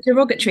 and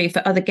derogatory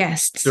for other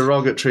guests,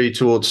 derogatory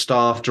towards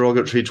staff,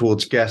 derogatory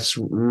towards guests,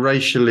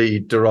 racially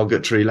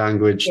derogatory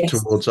language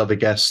towards other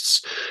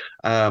guests.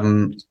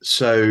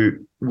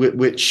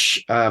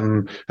 Which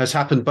has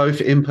happened both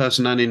in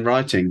person and in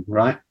writing,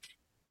 right?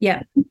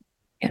 Yeah,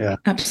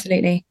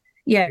 absolutely.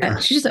 Yeah,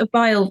 she's just a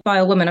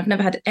vile woman. I've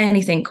never had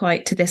anything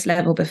quite to this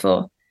level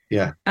before.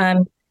 Yeah.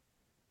 And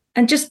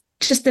just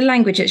the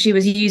language that she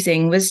was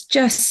using was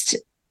just,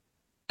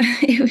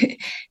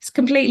 it's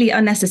completely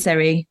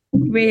unnecessary,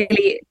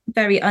 really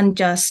very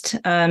unjust.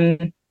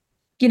 The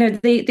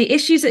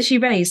issues that she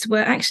raised were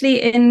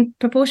actually in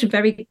proportion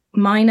very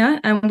minor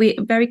and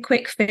very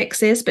quick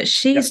fixes, but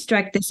she's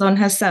dragged this on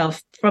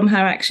herself from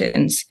her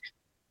actions.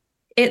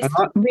 It's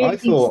really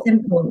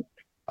simple.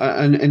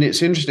 And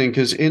it's interesting,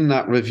 because in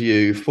that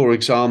review, for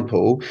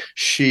example,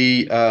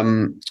 she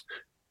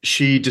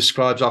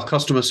describes our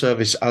customer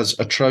service as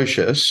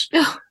atrocious,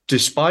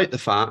 despite the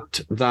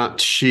fact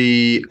that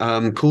she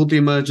called the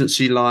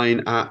emergency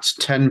line at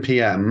 10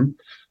 p.m.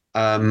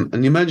 And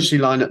the emergency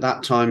line at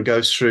that time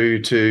goes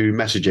through to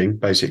messaging,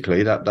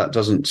 basically. That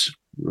doesn't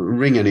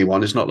ring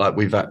anyone. It's not like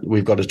we've got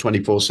a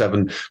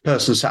 24/7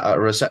 person sat at a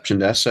reception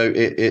desk. So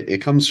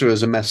it comes through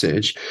as a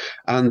message.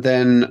 And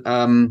then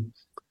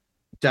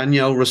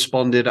Danielle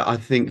responded at, I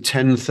think,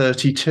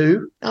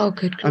 10:32. Oh,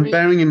 good grief. And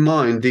bearing in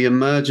mind, the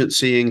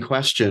emergency in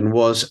question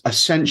was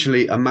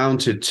essentially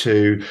amounted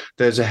to,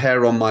 there's a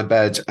hair on my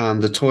bed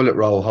and the toilet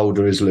roll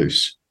holder is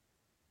loose.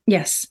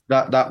 Yes.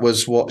 That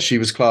was what she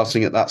was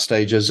classing at that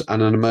stage as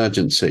an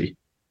emergency.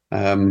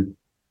 I'm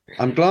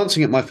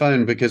glancing at my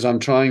phone because I'm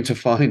trying to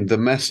find the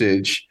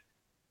message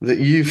that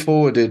you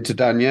forwarded to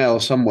Danielle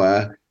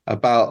somewhere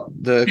about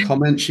the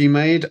comment she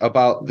made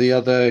about the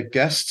other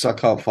guests. I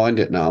can't find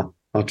it now.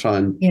 I'll try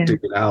and dig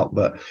it out,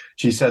 but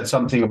she said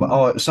something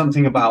about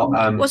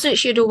wasn't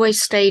she had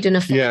always stayed in a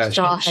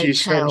 5-star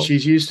hotel?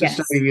 She's used to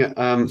staying at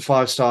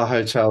 5-star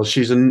hotels.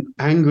 She's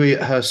angry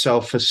at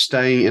herself for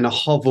staying in a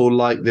hovel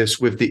like this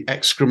with the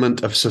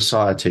excrement of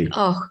society.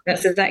 Oh,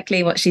 that's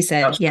exactly what she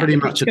said. That's pretty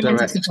much a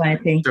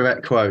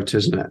direct quote,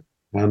 isn't it?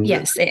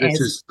 Yes, it is.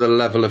 This is the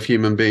level of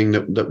human being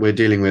that we're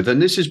dealing with,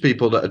 and this is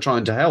people that are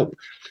trying to help.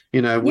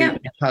 We've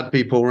had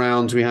people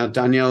around. We had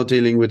Danielle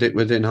dealing with it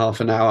within half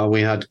an hour. We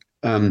had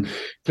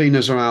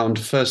cleaners around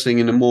first thing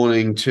in the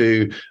morning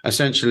to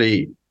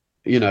essentially,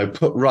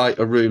 put right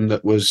a room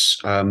that was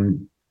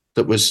clean,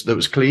 that was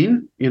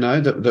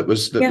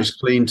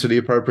clean to the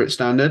appropriate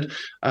standard.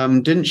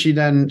 Didn't she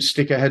then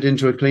stick her head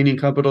into a cleaning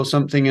cupboard or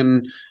something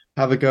and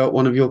have a go at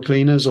one of your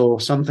cleaners or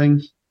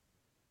something?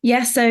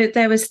 Yeah, so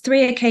there was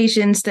 3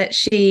 occasions that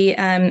she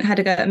had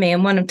a go at me,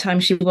 and one time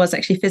she was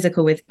actually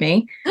physical with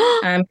me.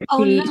 Oh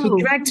She no.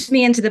 dragged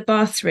me into the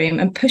bathroom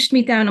and pushed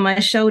me down on my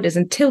shoulders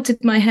and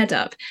tilted my head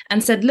up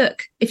and said,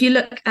 "Look, if you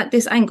look at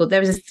this angle,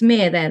 there is a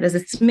smear there. There's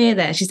a smear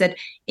there." She said,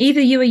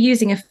 "Either you are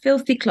using a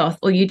filthy cloth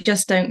or you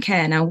just don't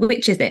care. Now,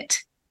 which is it?"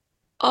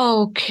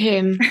 Oh,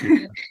 Kim,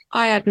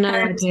 I had no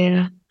And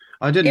idea.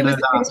 I didn't it know was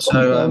that.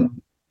 So,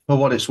 disgraceful. for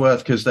what it's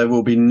worth, because there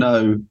will be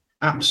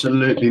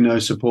absolutely no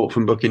support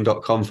from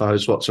Booking.com for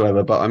hosts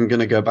whatsoever. But I'm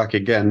going to go back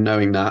again,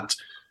 knowing that,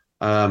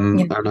 Yeah.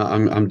 and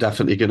I'm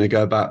definitely going to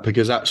go back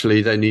because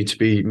actually they need to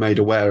be made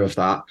aware of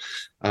that.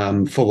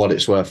 For what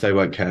it's worth, they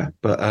won't care.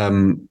 But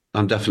I'm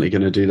definitely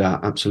going to do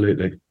that.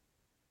 Absolutely.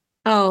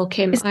 Oh,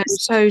 Kim, It's I'm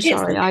just, so it's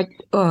sorry.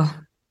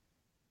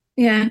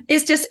 Yeah,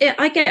 it's just,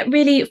 I get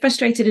really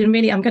frustrated and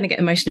really, I'm going to get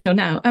emotional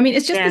now. I mean,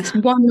 it's just Yeah. this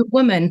one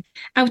woman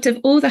out of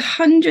all the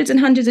hundreds and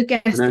hundreds of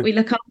guests that we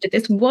look after,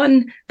 this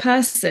one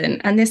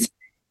person and this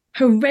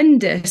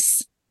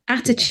horrendous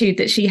attitude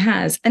that she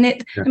has. And I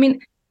mean,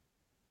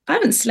 I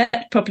haven't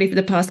slept properly for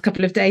the past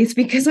couple of days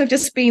because I've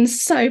just been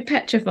so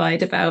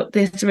petrified about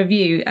this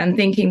review and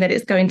thinking that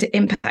it's going to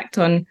impact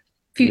on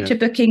future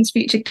bookings,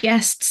 future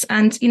guests.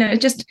 And,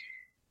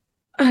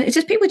 it's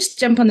just people just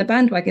jump on the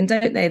bandwagon,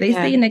 don't they? They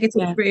see a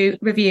negative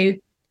review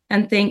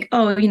and think,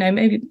 oh,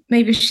 maybe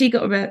if she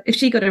got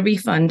a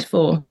refund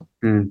for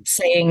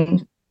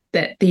saying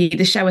that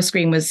the shower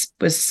screen was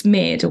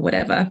smeared or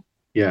whatever,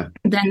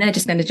 then they're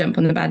just going to jump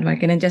on the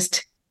bandwagon and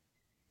just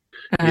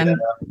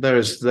there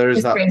is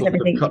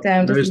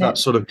that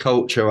sort of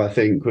culture, I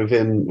think,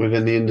 within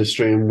the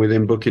industry and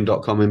within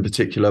Booking.com in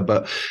particular.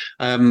 But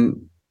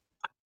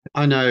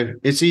I know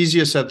it's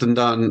easier said than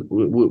done.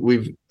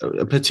 We've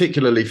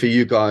particularly for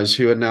you guys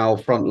who are now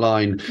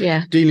frontline,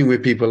 dealing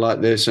with people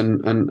like this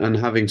and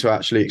having to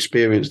actually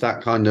experience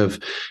that kind of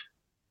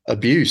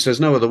abuse. There's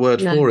no other word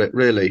for it,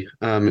 really.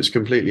 It's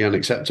completely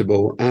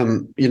unacceptable.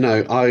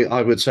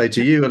 I would say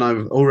to you, and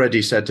I've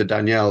already said to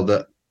Danielle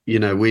that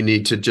we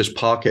need to just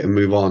park it and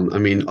move on. I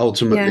mean,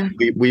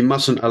 ultimately, we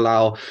mustn't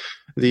allow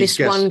this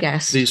one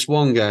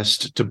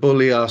guest to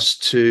bully us,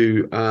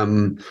 to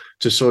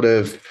sort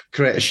of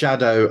create a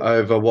shadow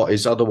over what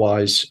is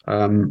otherwise,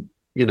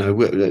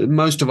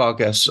 most of our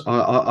guests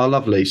are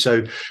lovely.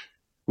 So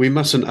we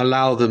mustn't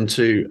allow them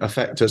to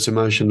affect us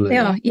emotionally. They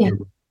are, yeah.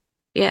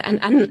 Yeah,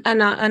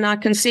 and I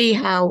can see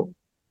how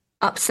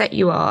upset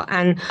you are,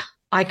 and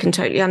I can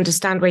totally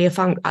understand where you're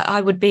from.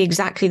 I would be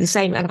exactly the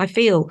same, and I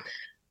feel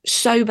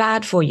so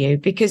bad for you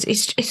because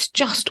it's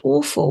just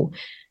awful.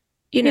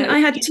 I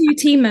had 2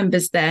 team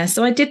members there,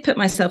 so I did put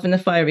myself in the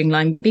firing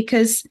line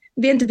because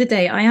at the end of the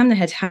day, I am the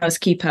head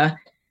housekeeper,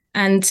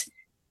 and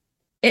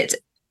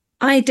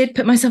I did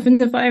put myself in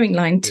the firing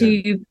line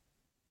to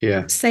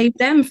save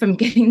them from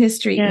getting this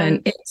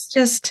treatment. It's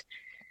just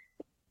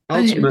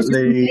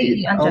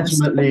ultimately,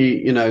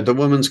 the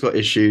woman's got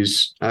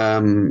issues.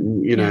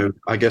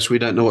 I guess we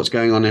don't know what's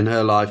going on in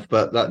her life,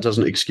 but that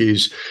doesn't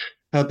excuse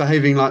her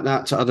behaving like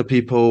that to other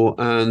people.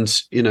 And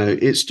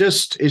it's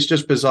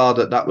just bizarre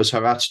that was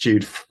her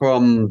attitude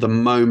from the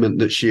moment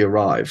that she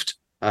arrived.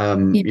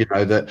 And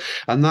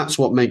that's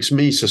what makes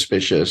me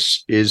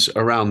suspicious, is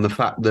around the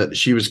fact that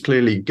she was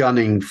clearly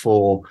gunning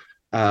for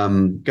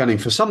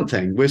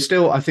something. We're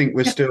still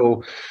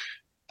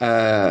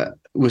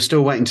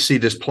waiting to see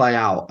this play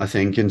out, I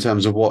think, in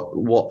terms of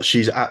what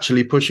she's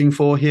actually pushing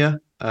for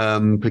here,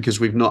 because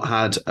we've not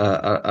had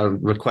a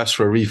request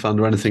for a refund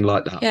or anything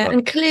like that. Yeah,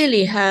 and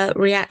clearly her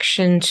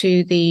reaction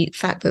to the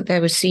fact that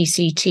there was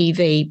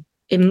CCTV,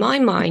 in my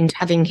mind,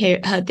 having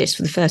heard this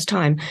for the first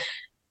time,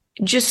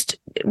 just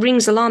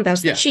rings alarm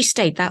bells. Yeah. She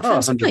stayed that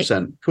first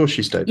 100%. Of course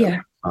she stayed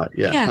that. Right.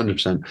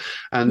 100%.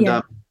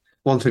 And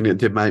one thing that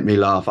did make me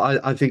laugh,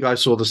 I think I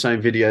saw the same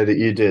video that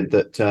you did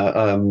that,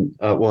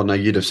 no,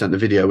 you'd have sent the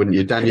video, wouldn't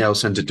you? Danielle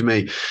sent it to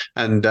me.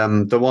 And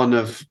the one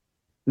of,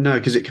 no,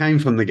 because it came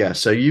from the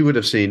guest. So you would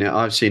have seen it.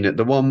 I've seen it.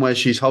 The one where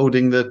she's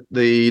holding the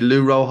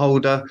loo roll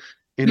holder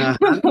in her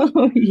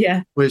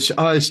hand. Which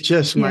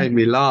just made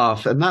me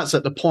laugh. And that's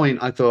at the point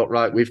I thought,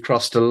 right, we've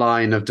crossed a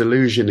line of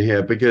delusion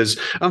here, because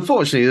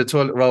unfortunately the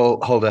toilet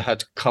roll holder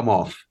had come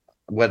off.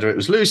 Whether it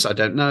was loose, I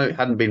don't know. It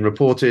hadn't been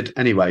reported.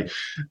 Anyway,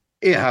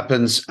 it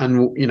happens.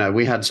 And,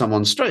 we had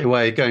someone straight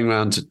away going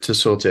around to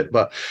sort it.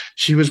 But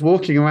she was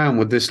walking around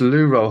with this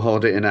loo roll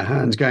holder in her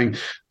hands going,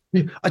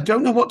 I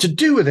don't know what to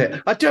do with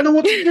it. I don't know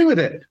what to do with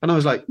it. And I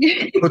was like,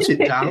 put it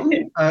down,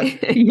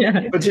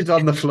 put it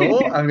on the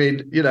floor. I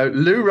mean,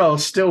 loo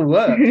rolls still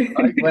work,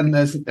 like when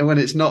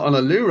it's not on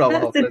a loo roll.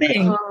 That's the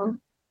thing.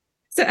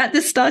 So at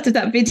the start of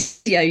that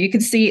video, you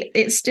can see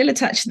it's still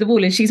attached to the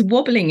wall and she's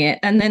wobbling it,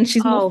 and then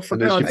she's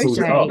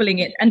wobbling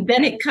it, and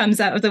then it comes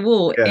out of the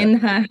wall in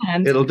her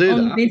hand. It'll do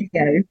on that.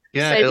 Video.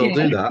 Yeah, it'll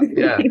do that.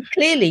 Yeah.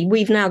 Clearly,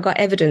 we've now got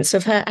evidence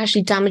of her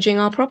actually damaging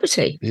our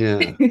property.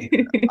 Yeah.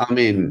 I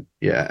mean,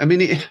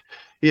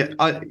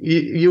 Yeah,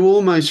 you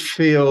almost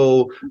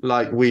feel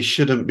like we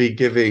shouldn't be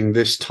giving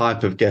this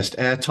type of guest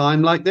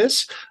airtime like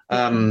this,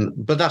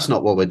 but that's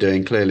not what we're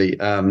doing. Clearly,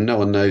 no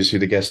one knows who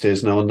the guest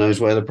is, no one knows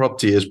where the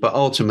property is, but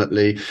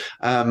ultimately,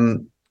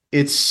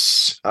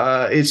 it's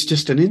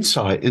just an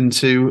insight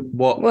into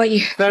what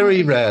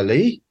very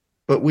rarely,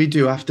 but we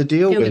do have to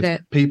deal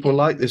with people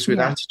like this with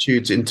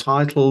attitudes,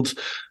 entitled,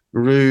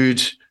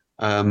 rude,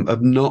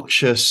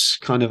 obnoxious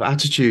kind of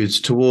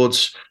attitudes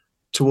towards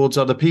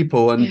other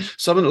people. And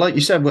something like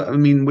you said, I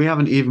mean, we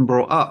haven't even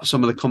brought up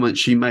some of the comments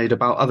she made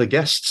about other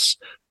guests.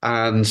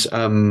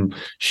 And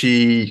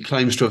she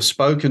claims to have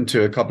spoken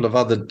to a couple of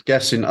other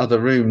guests in other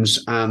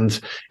rooms, and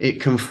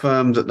it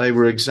confirmed that they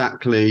were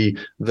exactly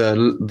the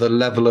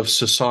level of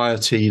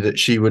society that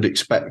she would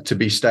expect to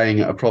be staying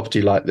at a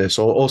property like this,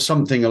 or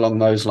something along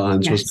those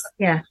lines. Yes.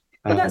 Yeah.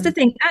 But that's the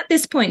thing. At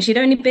this point, she'd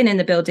only been in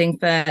the building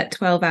for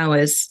 12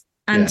 hours,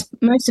 and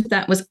most of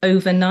that was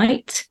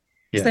overnight.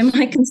 Yes. So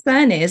my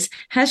concern is,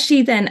 has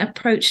she then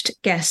approached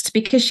guests?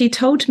 Because she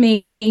told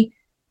me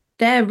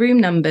their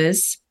room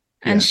numbers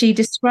and she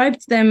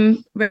described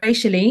them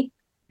racially.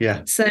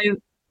 Yeah. So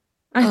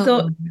I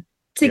thought,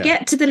 to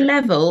get to the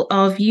level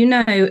of,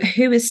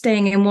 who is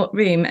staying in what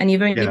room, and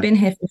you've only been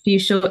here for a few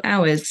short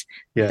hours,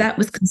 that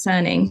was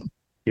concerning.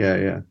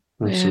 Yeah,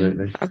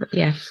 absolutely.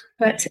 Yeah.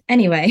 But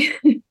anyway...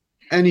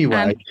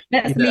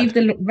 let's leave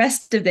the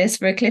rest of this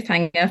for a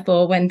cliffhanger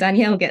for when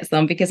Danielle gets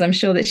on, because I'm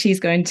sure that she's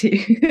going to.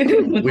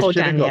 We should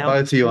have got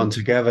both of you on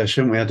together,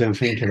 shouldn't we? I didn't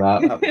think of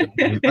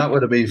that. That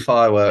would have been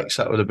fireworks.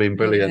 That would have been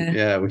brilliant.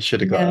 Yeah, we should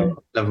have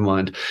got. Never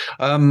mind.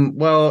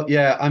 Well,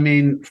 yeah. I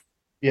mean,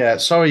 yeah.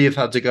 Sorry you've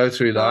had to go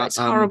through that. It's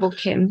horrible,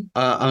 Kim.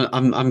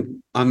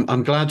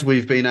 I'm glad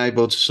we've been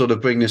able to sort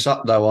of bring this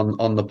up though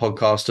on the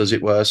podcast, as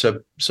it were,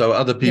 so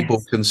other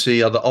people can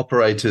see, other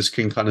operators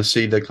can kind of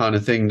see the kind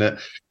of thing that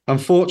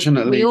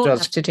unfortunately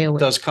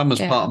does come as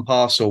part and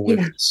parcel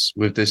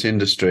with this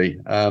industry.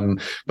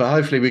 But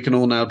hopefully we can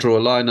all now draw a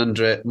line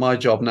under it. My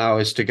job now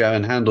is to go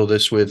and handle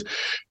this with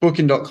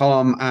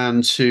Booking.com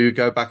and to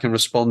go back and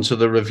respond to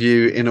the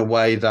review in a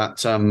way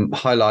that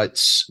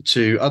highlights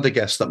to other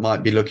guests that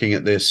might be looking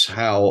at this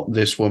how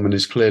this woman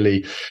is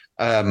clearly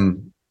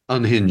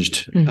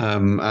unhinged,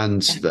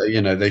 and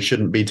they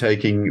shouldn't be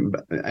taking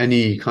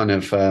any kind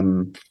of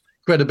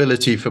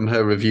credibility from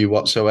her review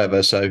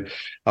whatsoever. So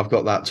I've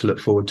got that to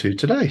look forward to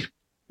today.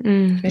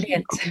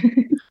 Brilliant.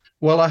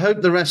 Well, I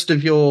hope the rest of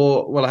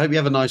I hope you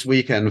have a nice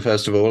weekend,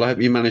 first of all. I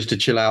hope you manage to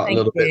chill out a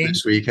little bit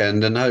this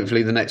weekend, and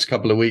hopefully the next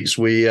couple of weeks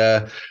we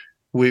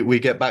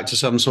get back to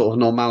some sort of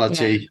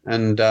normality.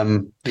 And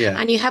and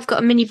you have got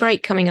a mini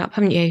break coming up,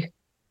 haven't you?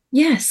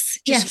 Yes.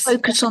 Just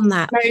focus on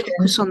that.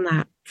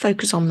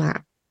 Focus on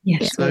that.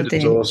 Yes,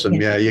 Snowden's awesome.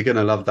 Yeah, you're going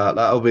to love that.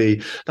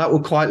 That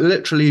will quite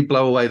literally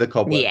blow away the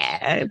cobwebs.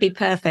 Yeah, it'd be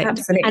perfect.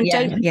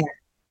 Absolutely.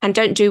 And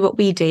don't do what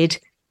we did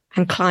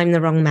and climb the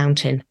wrong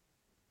mountain.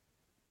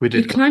 We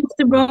did. You climbed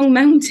the wrong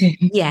mountain.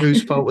 Yeah.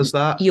 Whose fault was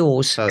that?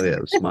 Yours. Oh yeah,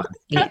 it was mine.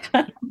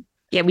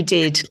 Yeah, we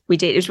did.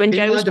 It was when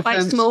Joe was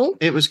quite small.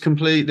 It was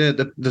complete.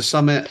 The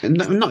summit,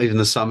 not even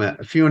the summit.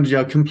 A few hundred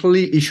yards,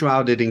 completely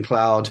shrouded in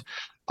cloud.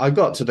 I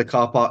got to the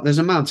car park. There's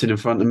a mountain in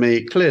front of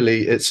me.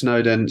 Clearly, it's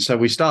Snowdon. So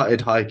we started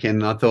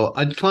hiking. I thought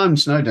I'd climbed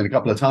Snowdon a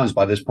couple of times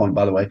by this point,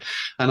 by the way.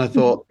 And I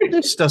thought,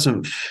 this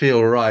doesn't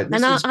feel right.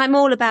 I'm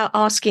all about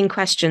asking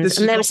questions.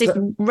 And there was this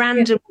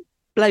random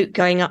bloke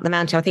going up the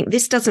mountain. I think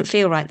this doesn't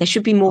feel right. There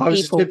should be more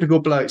people. A typical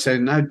bloke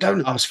saying, no,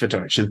 don't ask for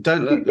directions.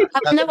 Don't.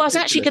 No, I was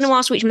actually going to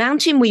ask which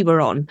mountain we were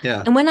on.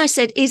 Yeah. And when I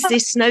said, is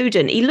this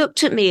Snowdon? He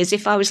looked at me as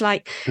if I was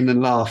like. And then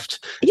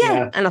laughed.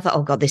 Yeah. And I thought,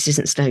 oh God, this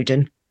isn't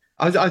Snowdon.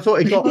 I thought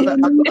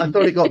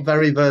it got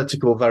very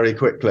vertical very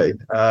quickly.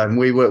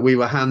 We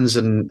were hands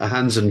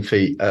and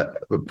feet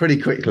pretty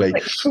quickly,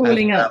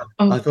 crawling up.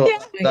 I thought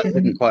that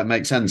didn't quite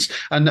make sense,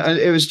 and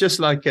it was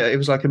just like it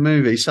was like a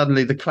movie.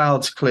 Suddenly the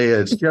clouds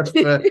cleared just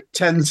for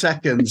 10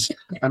 seconds,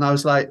 and I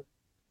was like,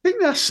 I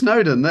think that's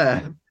Snowdon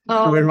there.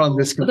 We're on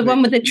this. The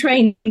one with the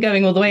train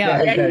going all the way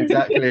up. Yeah,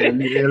 exactly. And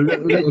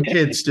little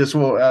kids just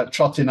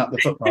trotting up the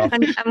footpath.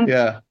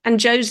 And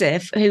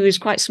Joseph, who was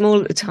quite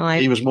small at the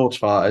time, he was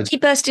mortified. He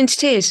burst into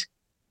tears.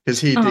 Because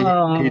he'd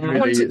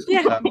really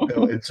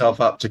built himself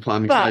up to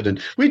climbing Snowdon.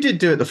 We did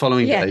do it the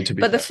following day, to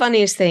be fair. The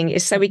funniest thing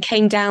is, so we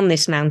came down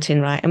this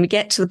mountain, right, and we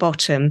get to the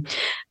bottom,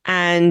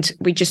 and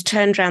we just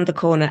turned around the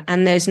corner,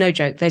 and there's no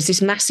joke, there's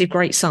this massive,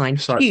 great sign,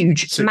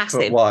 huge, 6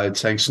 massive, foot wide,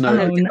 saying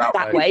Snowdon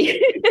that way.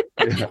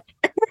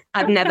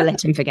 I've never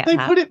let him forget that.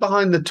 They put it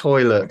behind the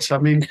toilets. I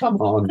mean, come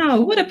on.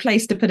 Oh, what a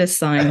place to put a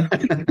sign.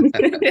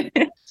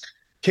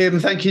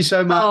 Kim, thank you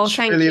so much. Oh,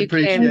 thank really you,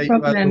 appreciate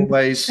Kim. you as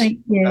always. Thank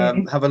you.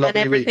 Have a lovely and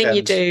everything weekend.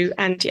 you do.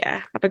 And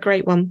have a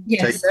great one.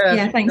 Yes. Take care.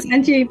 Yeah, thanks.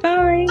 And you.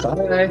 Bye.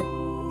 Bye.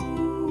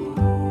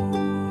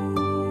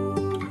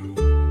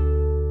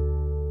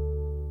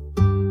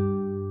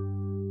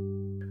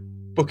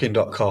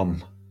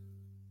 Booking.com.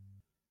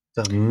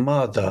 The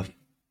mother.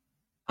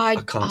 I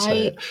can't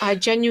say it. I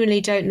genuinely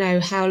don't know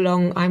how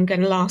long I'm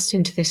going to last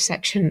into this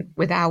section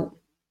without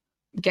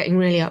getting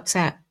really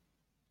upset.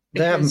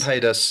 They haven't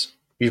paid us.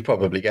 You've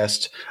probably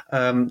guessed.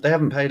 They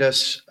haven't paid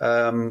us.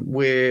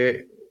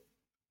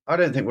 I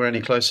don't think we're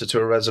any closer to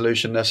a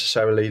resolution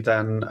necessarily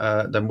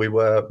than we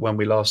were when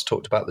we last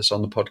talked about this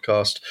on the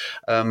podcast.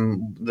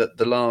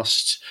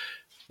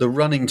 The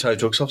running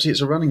total, because obviously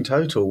it's a running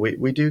total.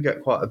 We do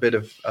get quite a bit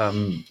of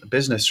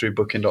business through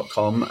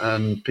Booking.com,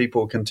 and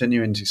people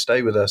continuing to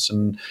stay with us.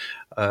 And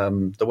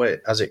the way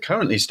as it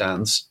currently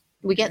stands,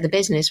 we get the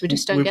business, we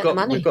just don't get the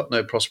money. We've got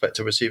no prospect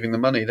of receiving the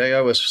money. They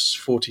owe us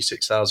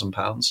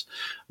 £46,000,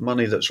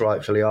 money that's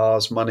rightfully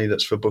ours, money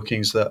that's for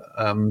bookings that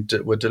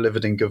were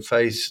delivered in good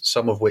faith,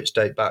 some of which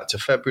date back to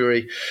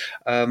February,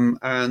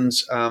 and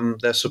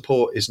their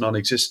support is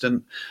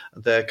non-existent.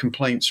 Their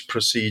complaints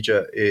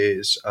procedure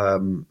is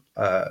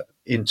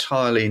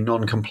entirely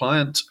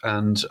non-compliant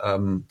and,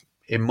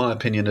 in my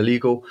opinion,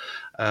 illegal.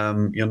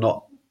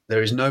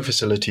 There is no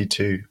facility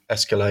to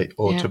escalate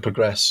or to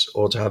progress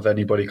or to have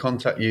anybody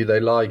contact you. They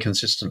lie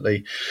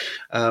consistently.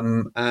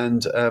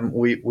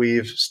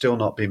 We've still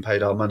not been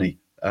paid our money,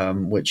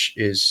 which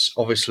is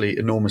obviously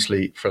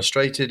enormously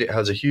frustrated. It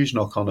has a huge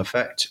knock-on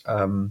effect.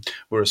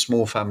 We're a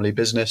small family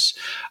business,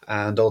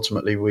 and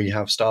ultimately we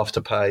have staff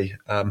to pay.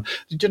 Do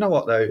you know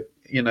what, though?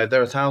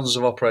 There are thousands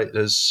of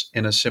operators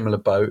in a similar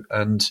boat,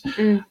 and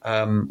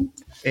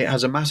it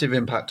has a massive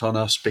impact on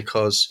us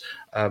because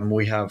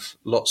we have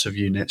lots of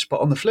units. But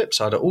on the flip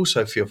side, I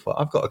also feel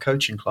I've got a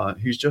coaching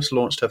client who's just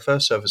launched her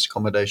first service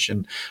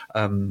accommodation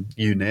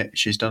unit.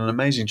 She's done an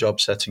amazing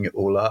job setting it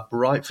all up,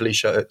 rightfully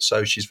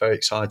so. She's very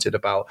excited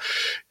about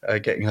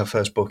getting her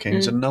first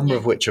bookings, a number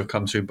of which have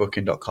come through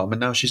Booking.com, and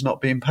now she's not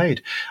being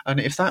paid. And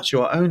if that's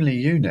your only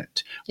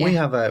unit, we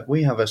have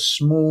a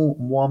small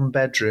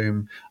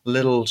 1-bedroom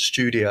little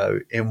studio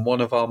in one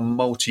of our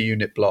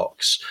multi-unit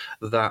blocks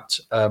that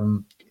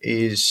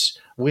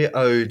we're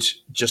owed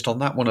just on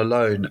that one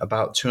alone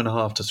about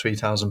 £2,500 to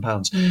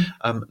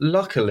 £3,000.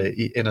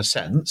 Luckily, in a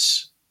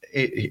sense,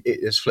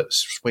 it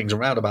swings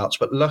and roundabouts,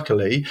 but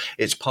luckily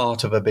it's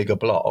part of a bigger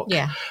block.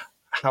 Yeah.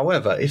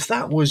 However, if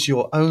that was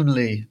your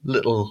only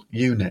little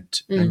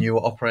unit and you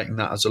were operating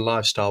that as a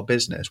lifestyle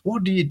business,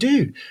 what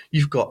do?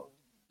 You've got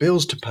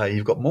bills to pay,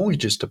 you've got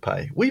mortgages to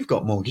pay, we've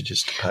got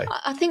mortgages to pay.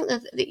 I think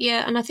that,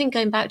 and I think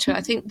going back to it,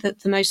 I think that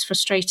the most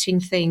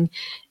frustrating thing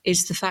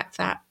is the fact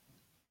that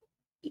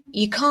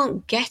you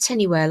can't get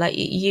anywhere.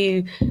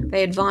 They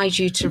advise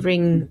you to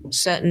ring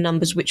certain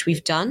numbers, which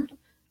we've done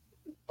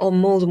on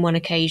more than one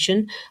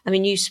occasion. I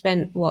mean, you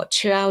spent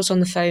 2 hours on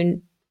the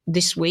phone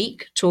this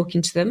week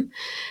talking to them,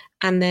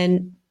 and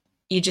then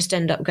you just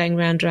end up going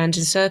round and round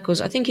in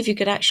circles. I think if you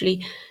could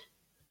actually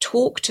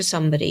talk to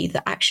somebody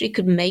that actually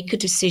could make a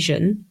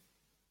decision,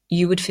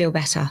 you would feel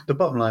better. The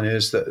bottom line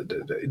is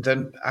that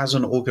then, as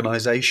an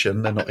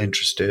organisation, they're not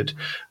interested.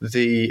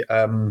 The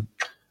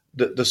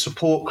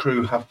support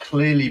crew have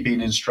clearly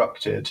been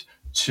instructed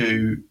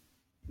to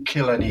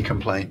kill any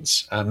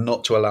complaints and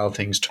not to allow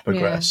things to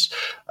progress.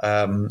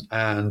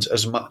 And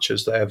as much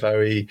as they're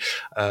very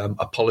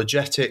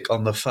apologetic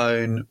on the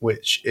phone,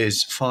 which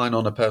is fine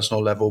on a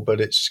personal level,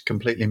 but it's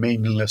completely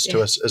meaningless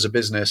to us as a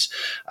business,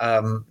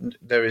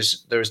 there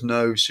is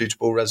no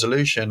suitable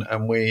resolution.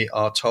 And we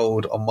are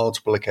told on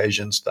multiple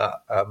occasions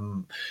that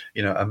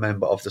a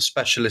member of the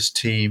specialist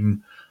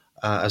team,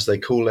 as they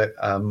call it,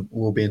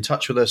 will be in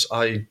touch with us.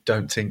 I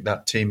don't think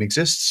that team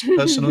exists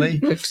personally.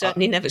 We've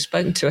certainly never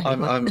spoken to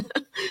anyone.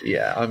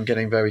 I'm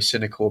getting very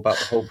cynical about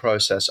the whole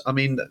process. I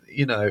mean,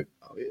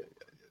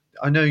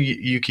 I know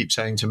you keep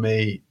saying to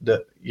me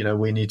that,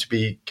 we need to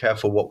be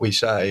careful what we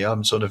say.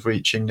 I'm sort of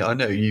reaching, I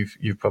know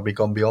you've probably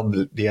gone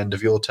beyond the end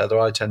of your tether.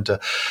 I tend to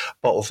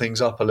bottle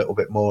things up a little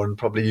bit more and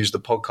probably use the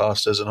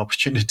podcast as an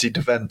opportunity to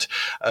vent.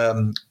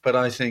 But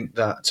I think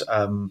that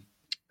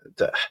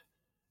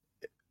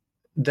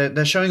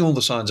they're showing all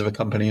the signs of a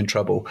company in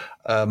trouble.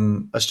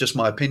 That's just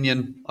my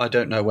opinion. I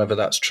don't know whether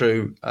that's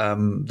true.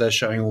 They're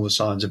showing all the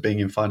signs of being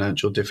in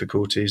financial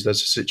difficulties.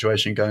 There's a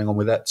situation going on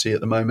with Etsy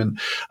at the moment,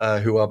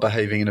 who are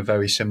behaving in a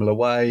very similar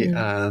way,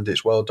 and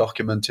it's well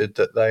documented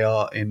that they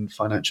are in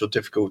financial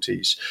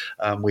difficulties.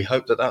 We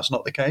hope that that's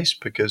not the case,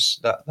 because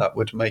that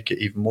would make it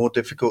even more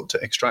difficult to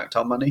extract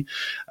our money.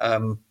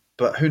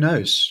 But who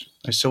knows?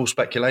 It's all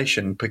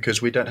speculation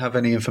because we don't have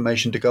any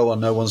information to go on.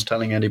 No one's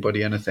telling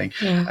anybody anything.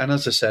 Yeah. And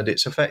as I said,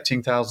 it's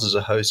affecting thousands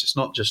of hosts. It's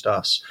not just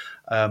us.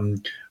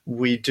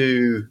 We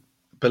do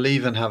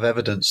believe and have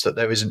evidence that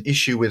there is an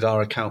issue with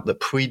our account that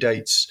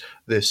predates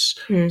this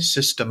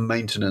system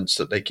maintenance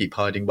that they keep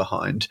hiding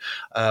behind.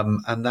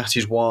 And that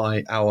is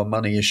why our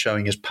money is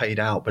showing as paid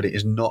out, but it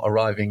is not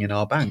arriving in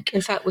our bank.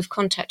 In fact, we've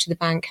contacted the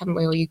bank, haven't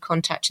we? Or you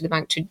contacted the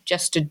bank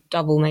to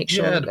double make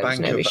sure that there was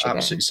no issue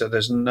there. So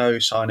there's no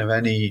sign of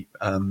any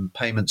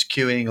payments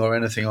queuing or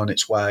anything on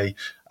its way.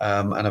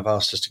 And have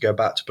asked us to go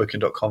back to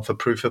Booking.com for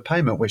proof of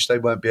payment, which they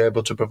won't be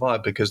able to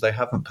provide because they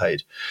haven't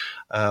paid.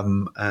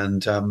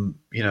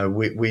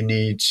 We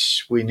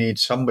need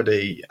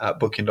somebody at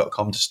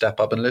Booking.com to step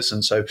up and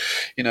listen. So,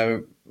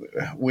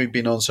 we've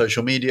been on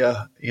social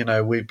media.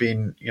 We've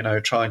been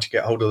trying to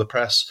get hold of the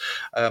press,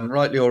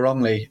 rightly or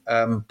wrongly.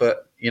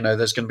 But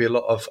there's going to be a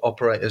lot of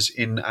operators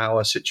in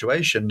our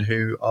situation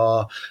who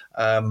are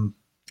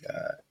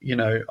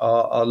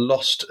are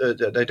lost.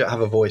 They don't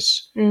have a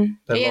voice.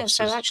 Yeah,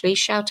 so actually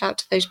shout out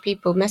to those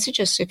people. Message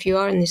us if you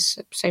are in this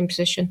same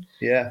position.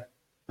 Yeah,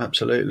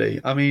 absolutely.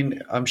 I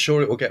mean, I'm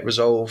sure it will get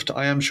resolved.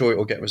 I am sure it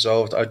will get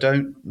resolved. I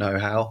don't know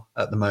how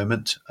at the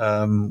moment.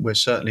 We're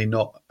certainly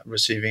not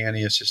receiving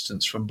any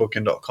assistance from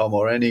Booking.com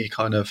or any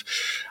kind of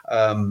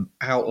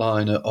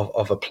outline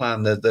of a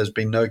plan. There's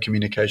been no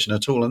communication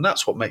at all. And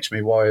that's what makes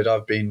me worried.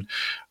 I've been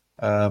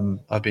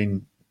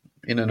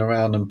in and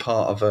around and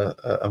part of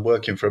and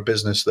working for a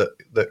business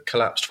that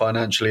collapsed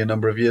financially a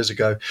number of years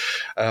ago,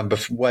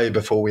 way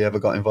before we ever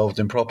got involved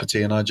in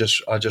property. And I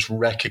just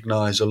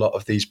recognise a lot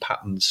of these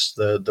patterns,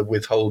 the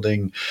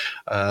withholding,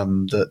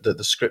 the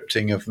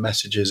scripting of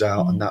messages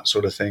out and that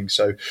sort of thing.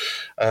 So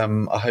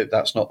I hope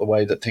that's not the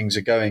way that things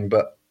are going.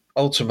 But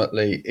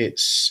ultimately,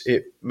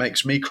 it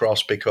makes me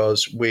cross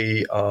because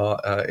we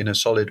are in a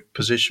solid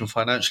position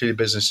financially. The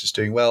business is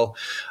doing well.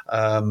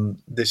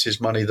 This is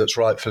money that's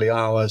rightfully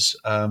ours.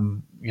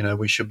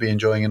 We should be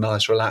enjoying a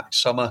nice, relaxed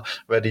summer,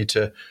 ready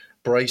to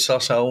brace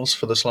ourselves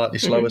for the slightly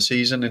slower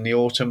season in the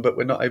autumn, but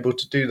we're not able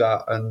to do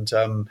that. And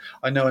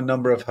I know a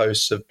number of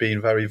hosts have been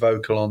very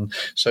vocal on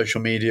social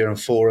media and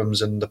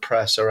forums and the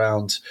press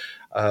around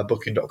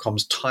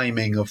Booking.com's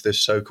timing of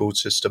this so-called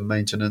system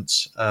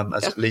maintenance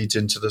as it leads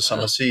into the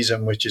summer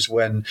season, which is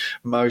when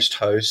most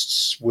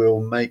hosts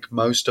will make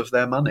most of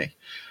their money.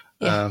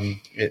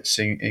 It's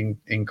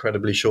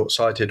incredibly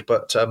short-sighted,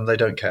 but they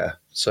don't care.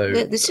 So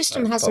the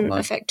system hasn't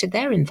affected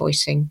their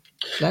invoicing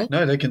flow.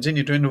 No, they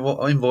continue to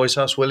invoice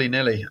us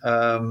willy-nilly.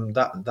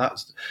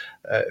 That's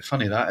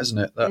funny, that isn't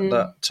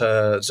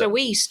it? So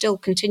we still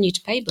continue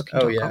to pay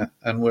Booking.com. Oh yeah,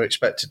 and we're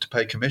expected to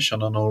pay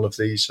commission on all of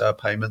these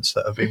payments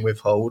that have been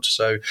withheld.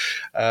 So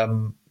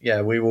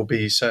we will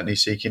be certainly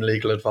seeking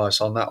legal advice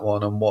on that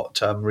one and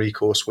what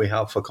recourse we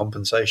have for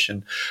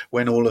compensation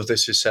when all of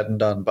this is said and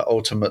done. But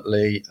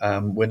ultimately,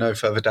 we're no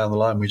further down the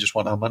line. We just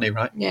want our money,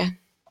 right? Yeah.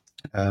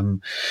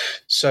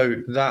 So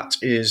that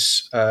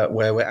is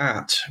where we're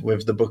at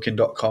with the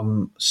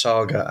Booking.com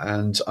saga,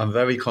 and I'm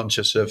very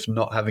conscious of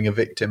not having a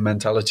victim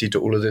mentality to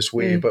all of this.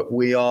 But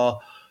we are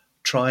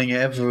trying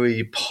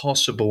every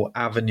possible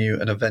avenue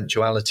and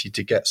eventuality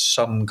to get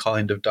some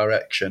kind of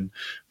direction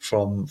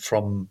from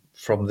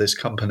this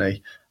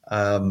company,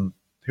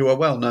 who are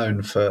well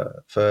known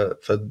for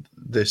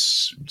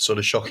this sort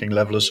of shocking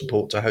level of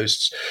support to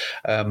hosts,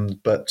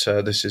 but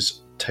this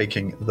is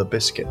taking the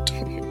biscuit.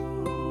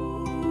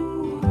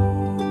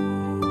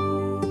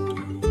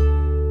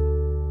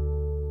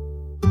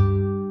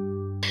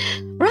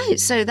 Right,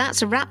 so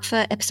that's a wrap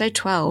for episode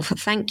 12.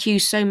 Thank you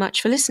so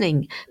much for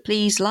listening.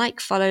 Please like,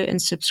 follow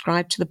and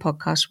subscribe to the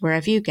podcast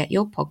wherever you get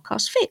your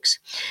podcast fix.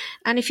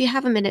 And if you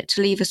have a minute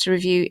to leave us a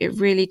review, it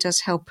really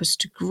does help us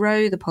to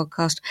grow the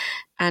podcast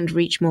and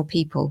reach more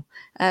people.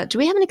 Do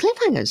we have any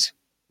cliffhangers?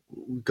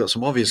 We've got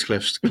some obvious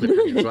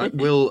cliffhangers, right?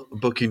 Will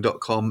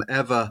Booking.com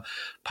ever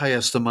pay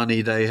us the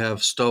money they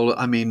have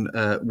stolen,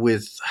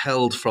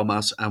 withheld from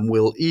us, and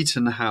will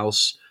Eaton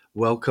House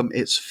welcome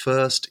its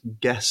first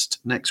guest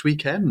next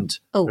weekend?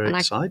 Very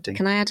exciting.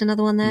 Can I add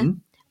another one there?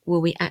 Will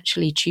we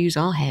actually choose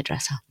our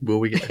hairdresser? Will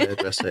we get a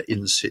hairdresser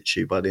in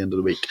situ by the end of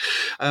the week?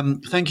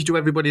 Thank you to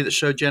everybody that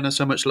showed Jenna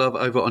so much love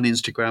over on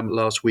Instagram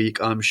last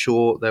week. I'm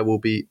sure there will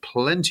be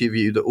plenty of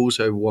you that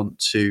also want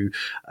to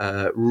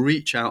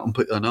reach out and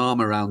put an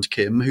arm around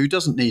Kim, who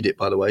doesn't need it,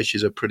 by the way.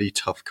 She's a pretty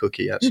tough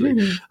cookie,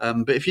 actually.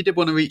 But if you did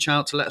want to reach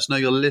out to let us know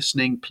you're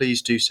listening,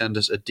 please do send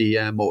us a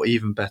DM or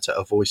even better,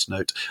 a voice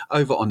note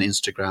over on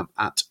Instagram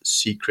at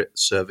Secret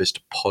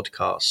Serviced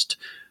Podcast.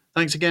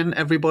 Thanks again,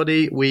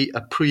 everybody. We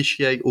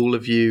appreciate all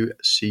of you.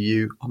 See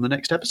you on the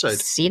next episode.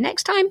 See you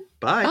next time.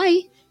 Bye. Bye.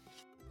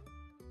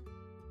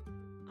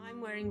 I'm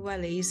wearing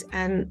wellies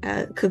and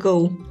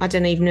cagoule. I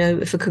don't even know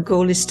if a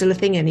cagoule is still a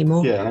thing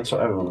anymore. Yeah, that's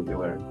what everyone will be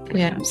wearing.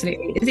 Yeah,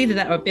 absolutely. It's either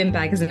that or a bin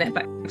bag, isn't it?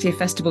 Back to your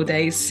festival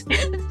days.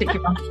 Stick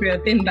your back through a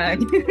bin bag.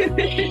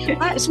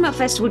 It's my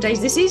festival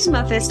days. This is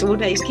my festival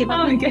days, Kim.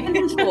 Oh, okay.